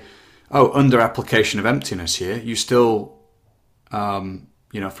say, under application of emptiness here, you still, for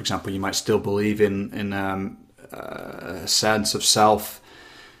example, you might still believe in a sense of self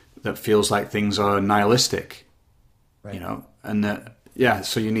that feels like things are nihilistic, right. And that,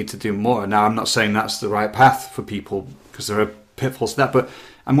 so you need to do more. Now, I'm not saying that's the right path for people, because there are pitfalls to that, but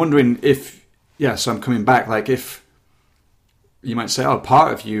I'm wondering if, so I'm coming back, like if you might say,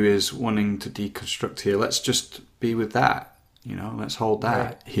 part of you is wanting to deconstruct here, let's just be with that, let's hold that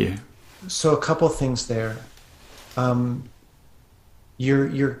right here. So a couple things there.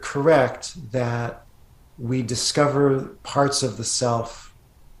 You're correct that we discover parts of the self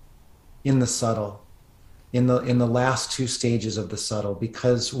in the subtle, in the last two stages of the subtle,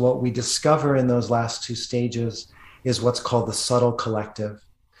 because what we discover in those last two stages is what's called the subtle collective.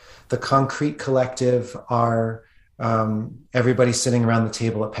 The concrete collective are everybody sitting around the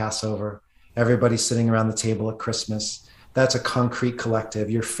table at Passover, everybody sitting around the table at Christmas. That's a concrete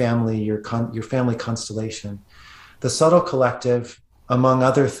collective, your family, your family constellation. The subtle collective, among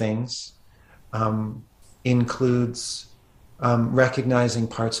other things, includes recognizing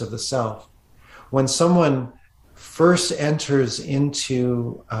parts of the self. When someone first enters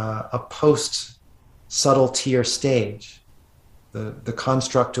into a post-subtle tier stage, the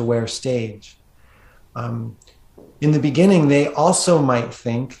construct-aware stage, in the beginning, they also might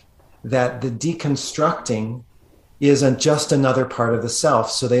think that the deconstructing isn't just another part of the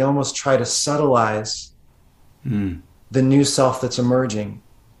self. So they almost try to subtleize the new self that's emerging.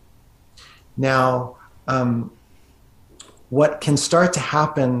 Now, what can start to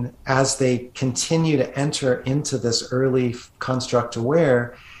happen as they continue to enter into this early construct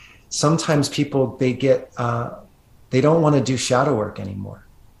aware, sometimes people, they don't want to do shadow work anymore.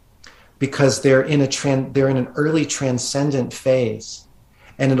 because they're in an early transcendent phase,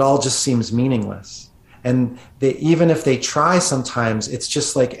 and it all just seems meaningless. And even if they try, sometimes it's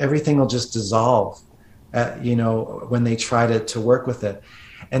just like everything will just dissolve, when they try to work with it.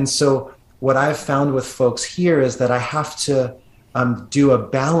 And so what I've found with folks here is that I have to do a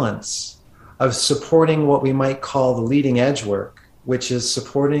balance of supporting what we might call the leading edge work, which is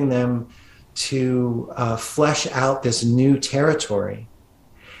supporting them to flesh out this new territory.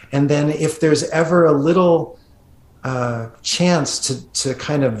 And then if there's ever a little chance to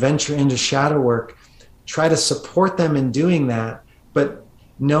kind of venture into shadow work, try to support them in doing that, but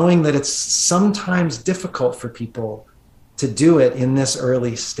knowing that it's sometimes difficult for people to do it in this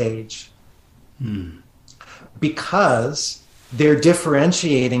early stage. Because they're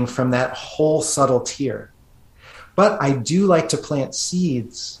differentiating from that whole subtle tier. But I do like to plant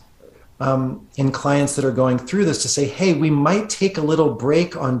seeds in clients that are going through this to say, hey, we might take a little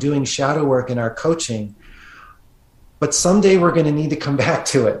break on doing shadow work in our coaching, but someday we're going to need to come back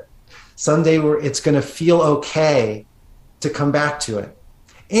to it. Someday it's going to feel okay to come back to it.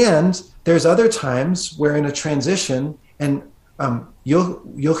 And there's other times where in a transition, and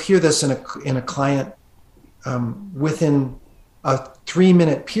you'll hear this in a client within a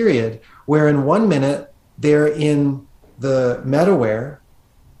 3-minute period, where in 1 minute they're in the MetAware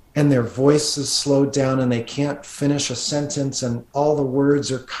and their voice is slowed down and they can't finish a sentence and all the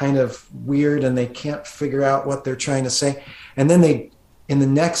words are kind of weird and they can't figure out what they're trying to say. And then in the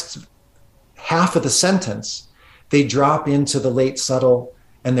next half of the sentence, they drop into the late subtle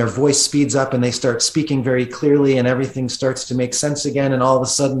and their voice speeds up and they start speaking very clearly and everything starts to make sense again. And all of a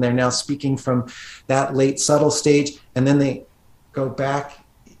sudden they're now speaking from that late subtle stage. And then they go back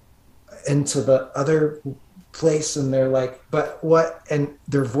into the other place and they're like, but what? And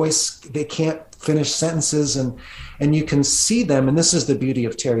their voice, they can't finish sentences. And you can see them. And this is the beauty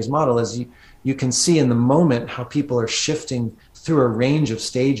of Terry's model, is you can see in the moment how people are shifting through a range of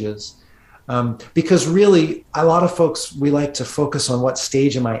stages. Because really, a lot of folks, we like to focus on what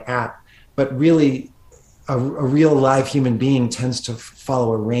stage am I at, but really a real live human being tends to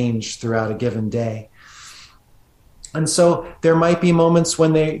follow a range throughout a given day. And so there might be moments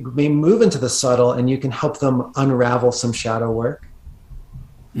when they may move into the subtle and you can help them unravel some shadow work.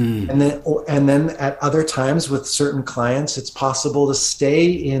 And then at other times with certain clients, it's possible to stay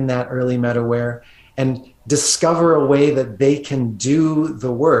in that early MetAware and discover a way that they can do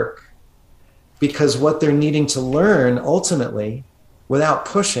the work. Because what they're needing to learn ultimately, without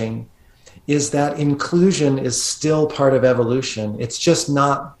pushing, is that inclusion is still part of evolution. It's just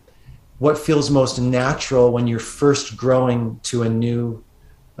not what feels most natural when you're first growing to a new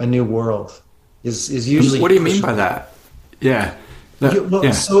world. Is usually. What do you mean by that? Yeah.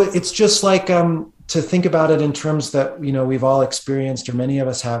 So it's just like to think about it in terms that we've all experienced, or many of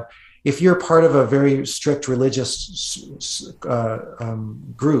us have. If you're part of a very strict religious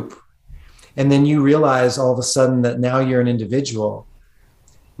group, and then you realize all of a sudden that now you're an individual,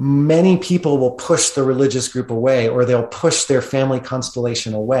 many people will push the religious group away, or they'll push their family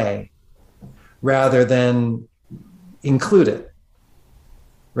constellation away rather than include it,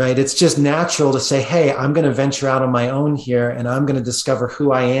 right? It's just natural to say, hey, I'm going to venture out on my own here and I'm going to discover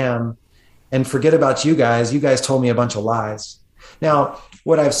who I am and forget about you guys. You guys told me a bunch of lies. Now,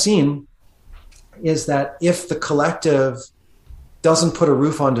 what I've seen is that if the collective doesn't put a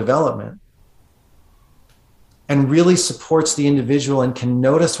roof on development, and really supports the individual and can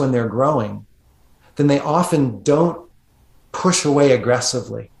notice when they're growing, then they often don't push away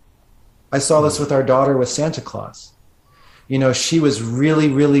aggressively. I saw this with our daughter with Santa Claus. She was really,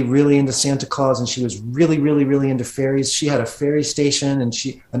 really, really into Santa Claus, and she was really, really, really into fairies. She had a fairy station and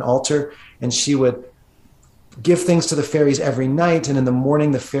an altar, and she would give things to the fairies every night. And in the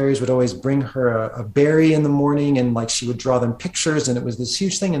morning, the fairies would always bring her a berry in the morning, and she would draw them pictures, and it was this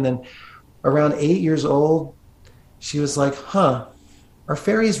huge thing. And then around 8 years old, she was like, are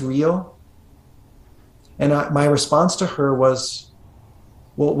fairies real? And my response to her was,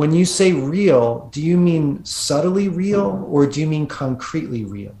 well, when you say real, do you mean subtly real or do you mean concretely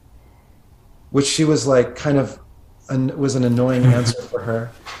real? Which she was like was an annoying answer for her.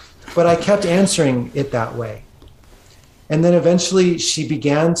 But I kept answering it that way. And then eventually she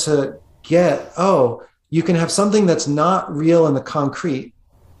began to get, you can have something that's not real in the concrete,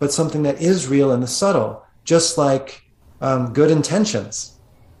 but something that is real in the subtle. Just like good intentions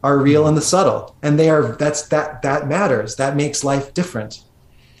are real in the subtle, and that matters. That makes life different.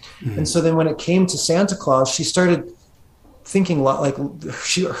 And so then when it came to Santa Claus, she started thinking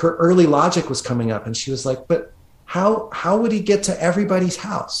her early logic was coming up, and she was like, but how would he get to everybody's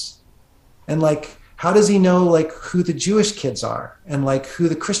house? And How does he know like who the Jewish kids are and like who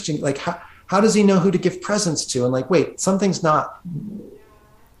the Christian, like how does he know who to give presents to? And like, wait, something's not.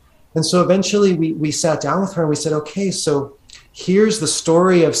 And so eventually we sat down with her and we said, okay, so here's the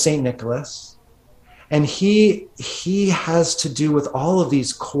story of St. Nicholas. And he has to do with all of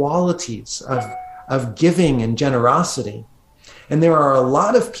these qualities of giving and generosity. And there are a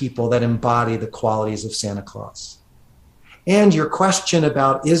lot of people that embody the qualities of Santa Claus. And your question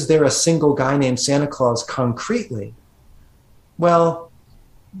about, is there a single guy named Santa Claus concretely? Well,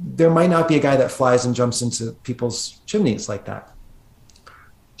 there might not be a guy that flies and jumps into people's chimneys like that.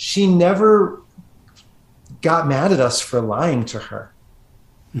 She never got mad at us for lying to her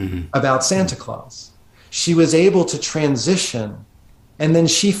about Santa Claus. She was able to transition. And then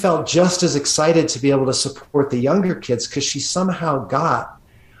she felt just as excited to be able to support the younger kids because she somehow got,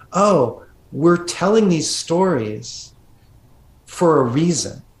 oh, we're telling these stories for a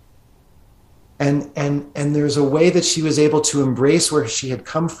reason. And there's a way that she was able to embrace where she had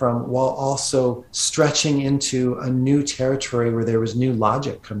come from while also stretching into a new territory where there was new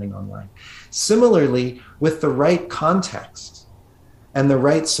logic coming online. Similarly, with the right context and the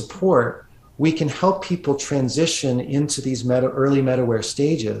right support, we can help people transition into these early MetAware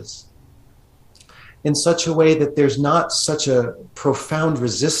stages in such a way that there's not such a profound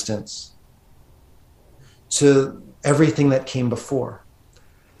resistance to everything that came before,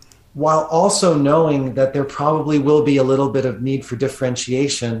 while also knowing that there probably will be a little bit of need for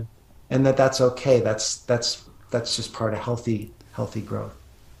differentiation and that's okay. That's just part of healthy growth.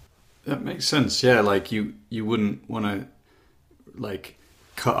 That makes sense. Yeah, like you wouldn't want to like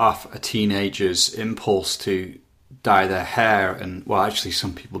cut off a teenager's impulse to dye their hair, and well, actually,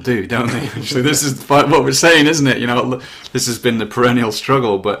 some people do, don't they? Actually, this is what we're saying, isn't it? You know, this has been the perennial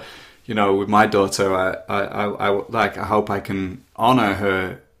struggle. But you know, with my daughter, I hope I can honor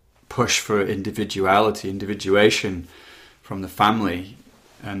her push for individuation from the family,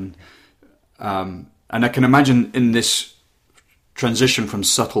 and I can imagine in this transition from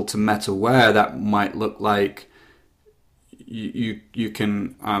subtle to MetAware, that might look like you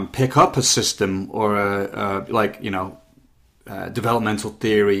can pick up a system or developmental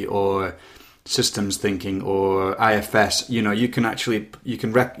theory or systems thinking or IFS. You know, you can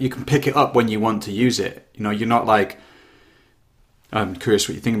pick it up when you want to use it. You know, you're not like, I'm curious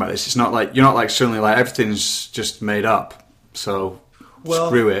what you think about this. It's not like, you're not like suddenly like everything's just made up, so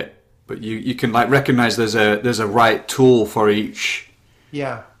screw it. But you can like recognize there's a right tool for each.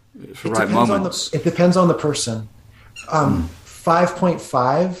 Yeah. For right moments. It depends on the person.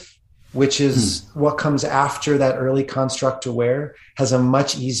 5.5, which is what comes after that early construct aware, has a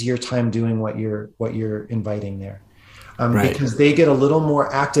much easier time doing what you're inviting there, right. Because they get a little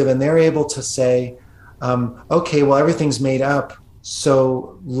more active and they're able to say, okay, well, everything's made up,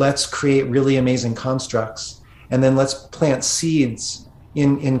 so let's create really amazing constructs, and then let's plant seeds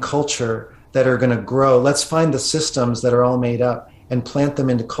in culture that are going to grow. Let's find the systems that are all made up and plant them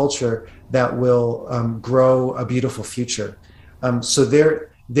into culture that will grow a beautiful future. So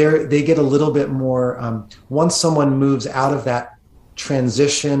they get a little bit more, once someone moves out of that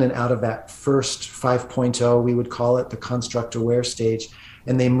transition and out of that first 5.0, we would call it the construct aware stage,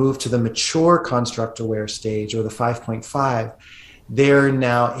 and they move to the mature construct aware stage or the 5.5, they're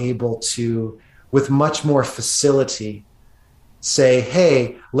now able to, with much more facility, say,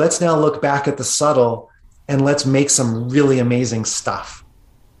 hey, let's now look back at the subtle and let's make some really amazing stuff.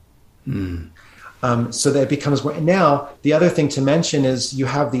 So that it becomes more. Now, the other thing to mention is you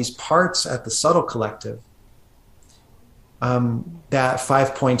have these parts at the subtle collective that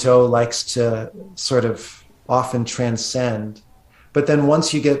 5.0 likes to sort of often transcend. But then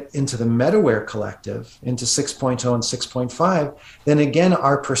once you get into the MetAware collective, into 6.0 and 6.5, then again,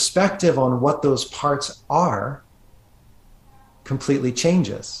 our perspective on what those parts are completely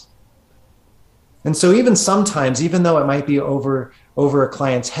changes. And so even sometimes, even though it might be over a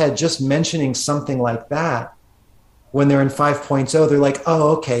client's head, just mentioning something like that, when they're in 5.0, they're like,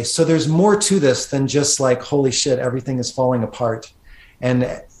 oh, okay, so there's more to this than just like, holy shit, everything is falling apart.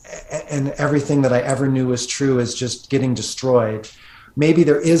 And everything that I ever knew was true is just getting destroyed. Maybe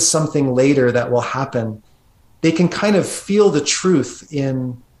there is something later that will happen. They can kind of feel the truth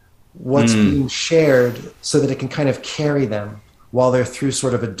in what's being shared so that it can kind of carry them while they're through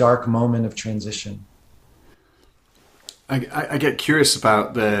sort of a dark moment of transition. I get curious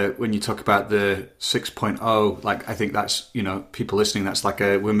about when you talk about the 6.0, like I think that's, you know, people listening, that's like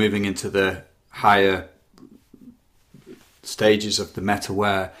we're moving into the higher stages of the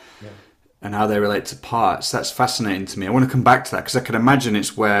MetAware and how they relate to parts. That's fascinating to me. I want to come back to that because I can imagine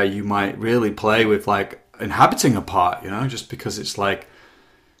it's where you might really play with like inhabiting a part, you know, just because it's like,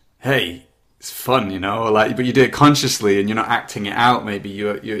 hey, it's fun, like, but you do it consciously and you're not acting it out. Maybe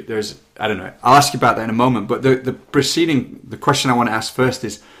there's, I don't know. I'll ask you about that in a moment. But the question I want to ask first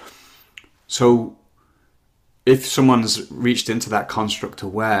is, so if someone's reached into that construct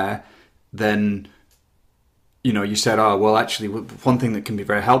aware, then, you said, oh, well, actually, one thing that can be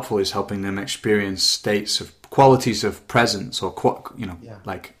very helpful is helping them experience states of qualities of presence, or,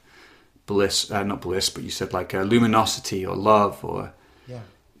 like bliss, not bliss, but you said like luminosity or love or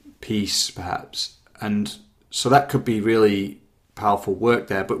peace, perhaps. And so that could be really powerful work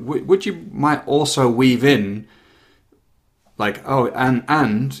there. But would you might also weave in like, oh,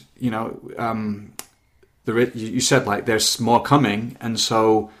 and you said like there's more coming, and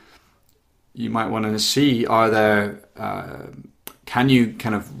so you might want to see, are there, can you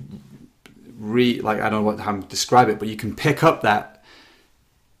kind of I don't know how to describe it, but you can pick up that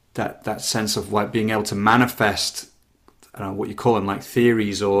sense of like being able to manifest, I don't know what you call them, like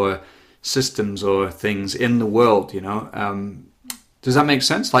theories or systems or things in the world, does that make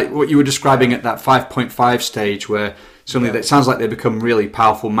sense? Like what you were describing at that 5.5 stage, where suddenly it sounds like they become really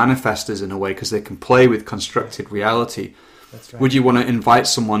powerful manifestors in a way because they can play with constructed reality. That's right. Would you want to invite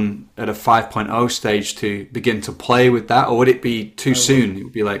someone at a 5.0 stage to begin to play with that, or would it be too soon? It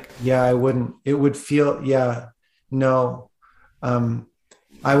would be like... Yeah, I wouldn't. It would feel, no.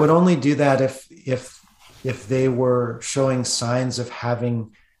 I would only do that if they were showing signs of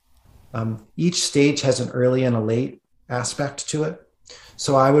having, each stage has an early and a late aspect to it.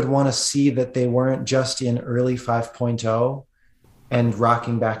 So I would want to see that they weren't just in early 5.0 and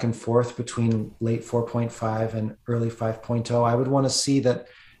rocking back and forth between late 4.5 and early 5.0. I would want to see that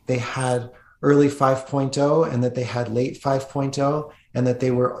they had early 5.0 and that they had late 5.0, and that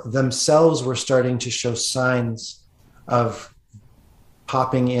they were themselves were starting to show signs of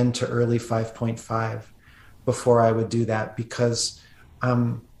popping into early 5.5 before I would do that, because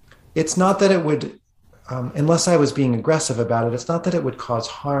it's not that it would, unless I was being aggressive about it, it's not that it would cause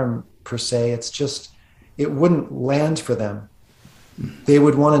harm per se. It's just, it wouldn't land for them. They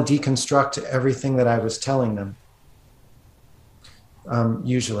would want to deconstruct everything that I was telling them.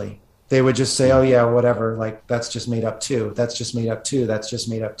 Usually they would just say, oh yeah, whatever. Like that's just made up too. That's just made up too. That's just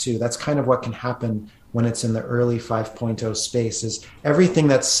made up too. That's kind of what can happen when it's in the early 5.0 space, is everything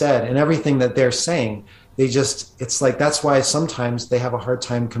that's said and everything that they're saying, it's like, that's why sometimes they have a hard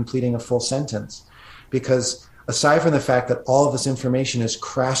time completing a full sentence, because aside from the fact that all of this information is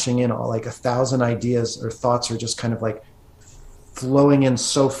crashing in, all like 1,000 ideas or thoughts are just kind of like flowing in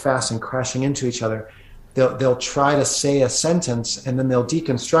so fast and crashing into each other, they'll try to say a sentence and then they'll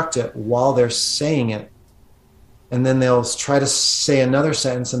deconstruct it while they're saying it, and then they'll try to say another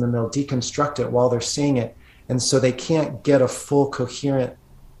sentence and then they'll deconstruct it while they're saying it, and so they can't get a full coherent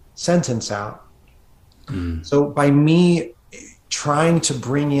sentence out. So by me trying to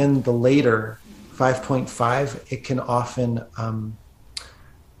bring in the later 5.5, it can often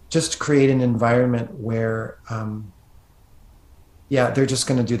just create an environment where they're just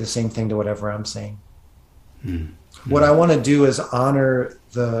going to do the same thing to whatever I'm saying. What I want to do is honor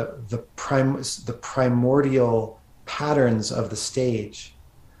the primordial patterns of the stage,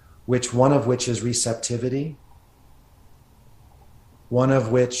 one of which is receptivity, one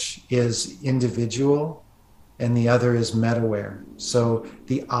of which is individual, and the other is MetAware. So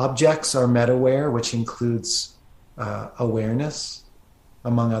the objects are MetAware, which includes awareness,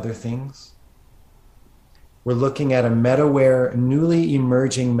 among other things. We're looking at a MetAware, newly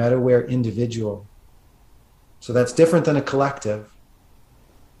emerging MetAware individual. So that's different than a collective.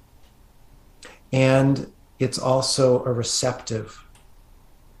 And it's also a receptive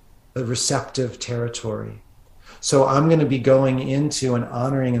territory. So I'm going to be going into and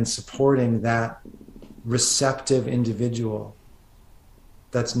honoring and supporting that receptive individual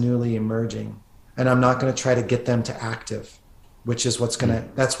that's newly emerging. And I'm not going to try to get them to active, which is what's going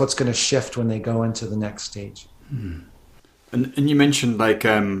to shift when they go into the next stage. And you mentioned like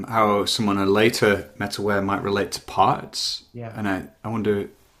how someone a later MetAware might relate to parts. Yeah. And I wonder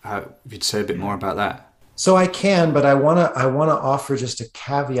if you'd say a bit more about that. So I can, but I want to offer just a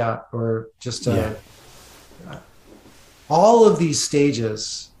caveat, or just all of these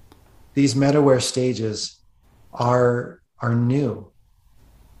stages, these MetAware stages are new.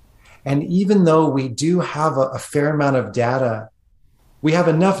 And even though we do have a fair amount of data, we have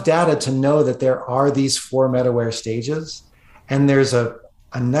enough data to know that there are these 4 MetAware stages, and there's a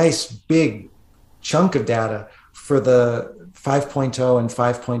nice big chunk of data for the 5.0 and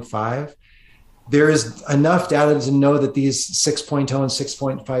 5.5. There is enough data to know that these 6.0 and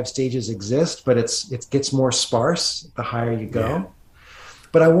 6.5 stages exist, but it gets more sparse the higher you go. Yeah.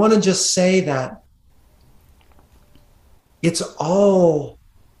 But I want to just say that it's all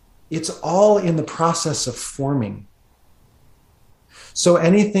it's all in the process of forming. So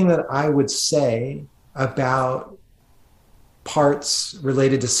anything that I would say about parts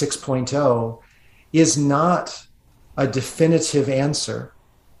related to 6.0 is not a definitive answer.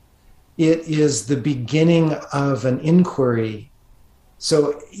 It is the beginning of an inquiry.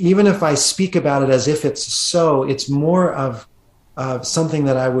 So even if I speak about it as if it's so, it's more of something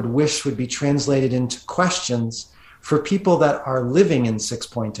that I would wish would be translated into questions for people that are living in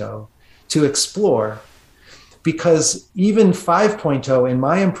 6.0 to explore. Because even 5.0, in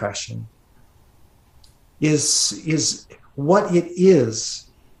my impression, is what it is.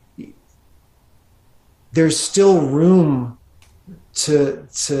 There's still room to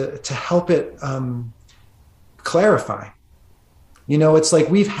help it clarify. It's like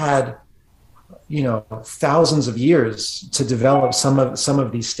we've had, thousands of years to develop some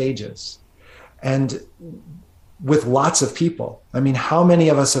of these stages, and with lots of people. I mean, how many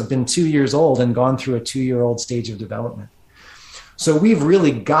of us have been 2 years old and gone through a 2-year-old stage of development? So we've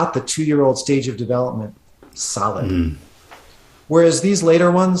really got the 2-year-old stage of development solid. Whereas these later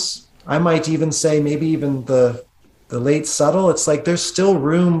ones, I might even say maybe even the late subtle, it's like there's still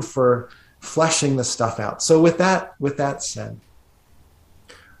room for fleshing the stuff out. So with that said,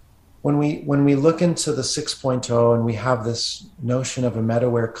 when we look into the 6.0 and we have this notion of a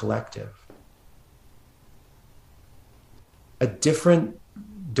MetAware collective, a different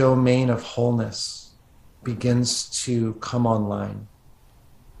domain of wholeness begins to come online,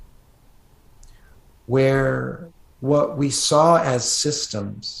 where what we saw as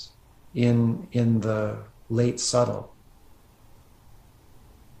systems in the late subtle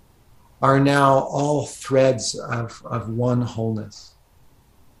are now all threads of one wholeness.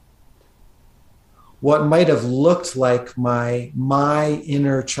 What might have looked like my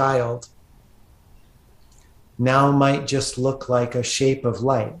inner child now might just look like a shape of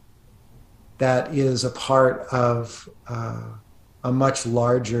light that is a part of a much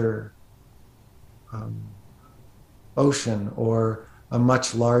larger ocean or a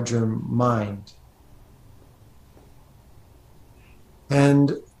much larger mind.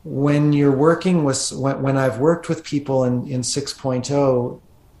 And when you're working with, when I've worked with people in 6.0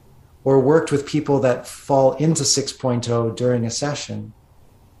 or worked with people that fall into 6.0 during a session,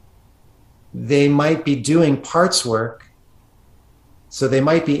 they might be doing parts work. So they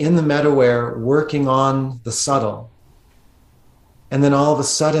might be in the MetAware working on the subtle. And then all of a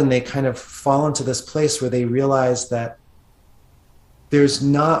sudden they kind of fall into this place where they realize that there's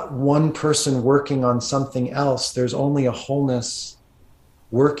not one person working on something else. There's only a wholeness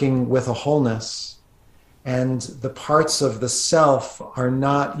working with a wholeness. And the parts of the self are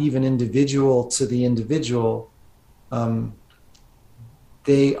not even individual to the individual.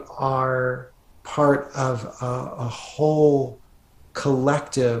 They are part of a whole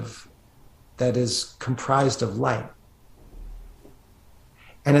collective that is comprised of light.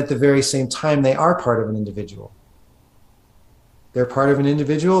 And at the very same time, they are part of an individual. They're part of an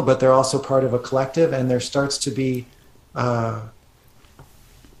individual, but they're also part of a collective, and there starts to be an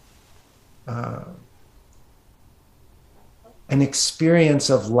experience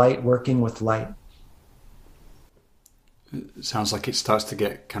of light working with light. It sounds like it starts to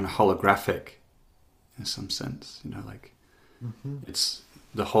get kind of holographic in some sense, like it's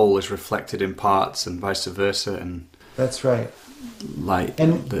the whole is reflected in parts and vice versa, and that's right. Light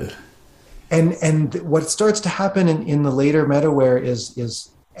and what starts to happen in the later MetAware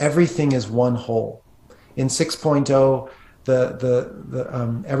is everything is one whole. In 6.0,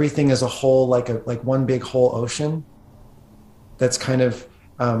 the everything is a whole, like one big whole ocean. That's kind of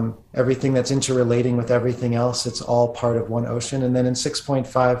everything that's interrelating with everything else. It's all part of one ocean. And then in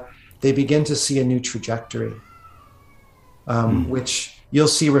 6.5, they begin to see a new trajectory, which you'll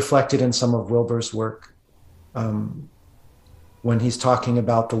see reflected in some of Wilbur's work when he's talking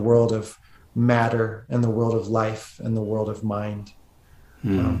about the world of matter and the world of life and the world of mind,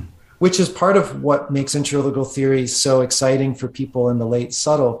 which is part of what makes interlegal theory so exciting for people in the late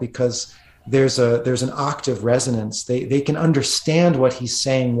subtle, because there's an octave resonance. They can understand what he's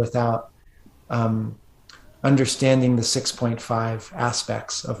saying without understanding the 6.5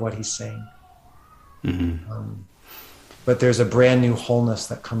 aspects of what he's saying. But there's a brand new wholeness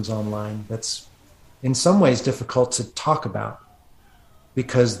that comes online that's in some ways difficult to talk about,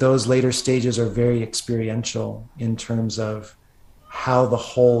 because those later stages are very experiential in terms of how the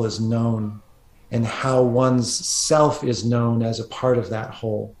whole is known and how one's self is known as a part of that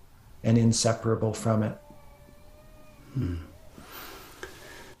whole and inseparable from it.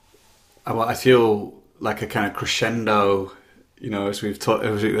 Well, I feel like a kind of crescendo, as we've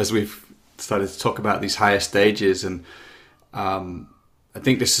started to talk about these higher stages, and I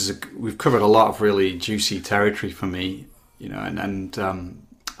think we've covered a lot of really juicy territory for me, and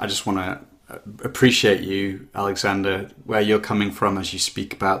I just want to appreciate you, Alexander, where you're coming from as you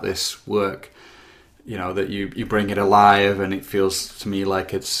speak about this work. That you bring it alive, and it feels to me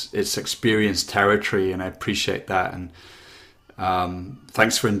like it's experienced territory, and I appreciate that. And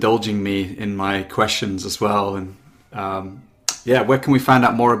thanks for indulging me in my questions as well. And where can we find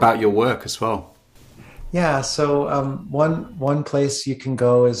out more about your work as well? Yeah, so one place you can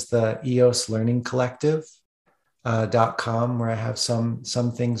go is the EOS Learning Collective .com, where I have some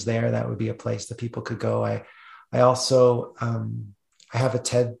things there. That would be a place that people could go. I also I have a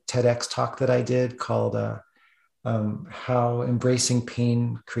TEDx talk that I did called How Embracing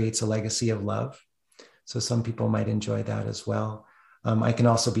Pain Creates a Legacy of Love. So some people might enjoy that as well. I can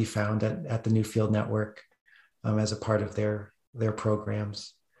also be found at the Newfield Network as a part of their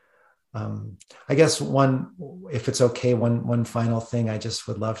programs. I guess if it's okay, one final thing I just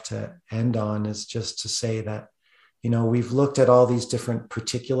would love to end on is just to say that, we've looked at all these different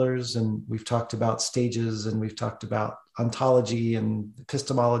particulars, and we've talked about stages, and we've talked about ontology and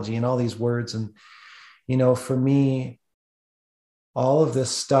epistemology and all these words. And, for me, all of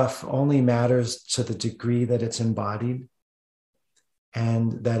this stuff only matters to the degree that it's embodied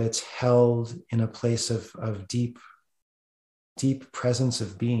and that it's held in a place of deep presence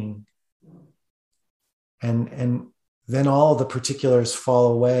of being. And then all the particulars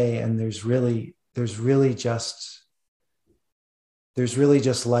fall away, and there's really just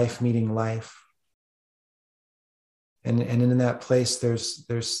life meeting life. And in that place, there's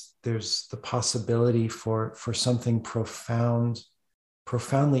the possibility for something profoundly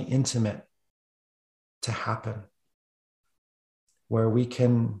intimate to happen, where we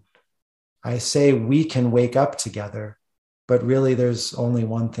can wake up together, but really there's only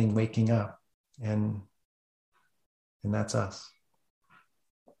one thing waking up, and that's us.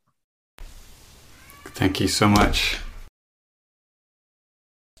 Thank you so much.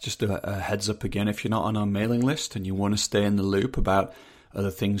 Just a heads up again, if you're not on our mailing list and you want to stay in the loop about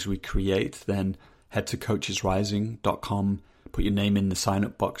other things we create, then head to coachesrising.com, put your name in the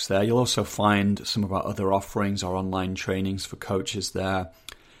sign-up box there. You'll also find some of our other offerings, our online trainings for coaches there.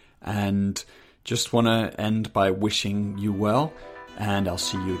 And just want to end by wishing you well, and I'll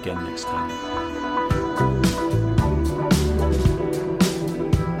see you again next time.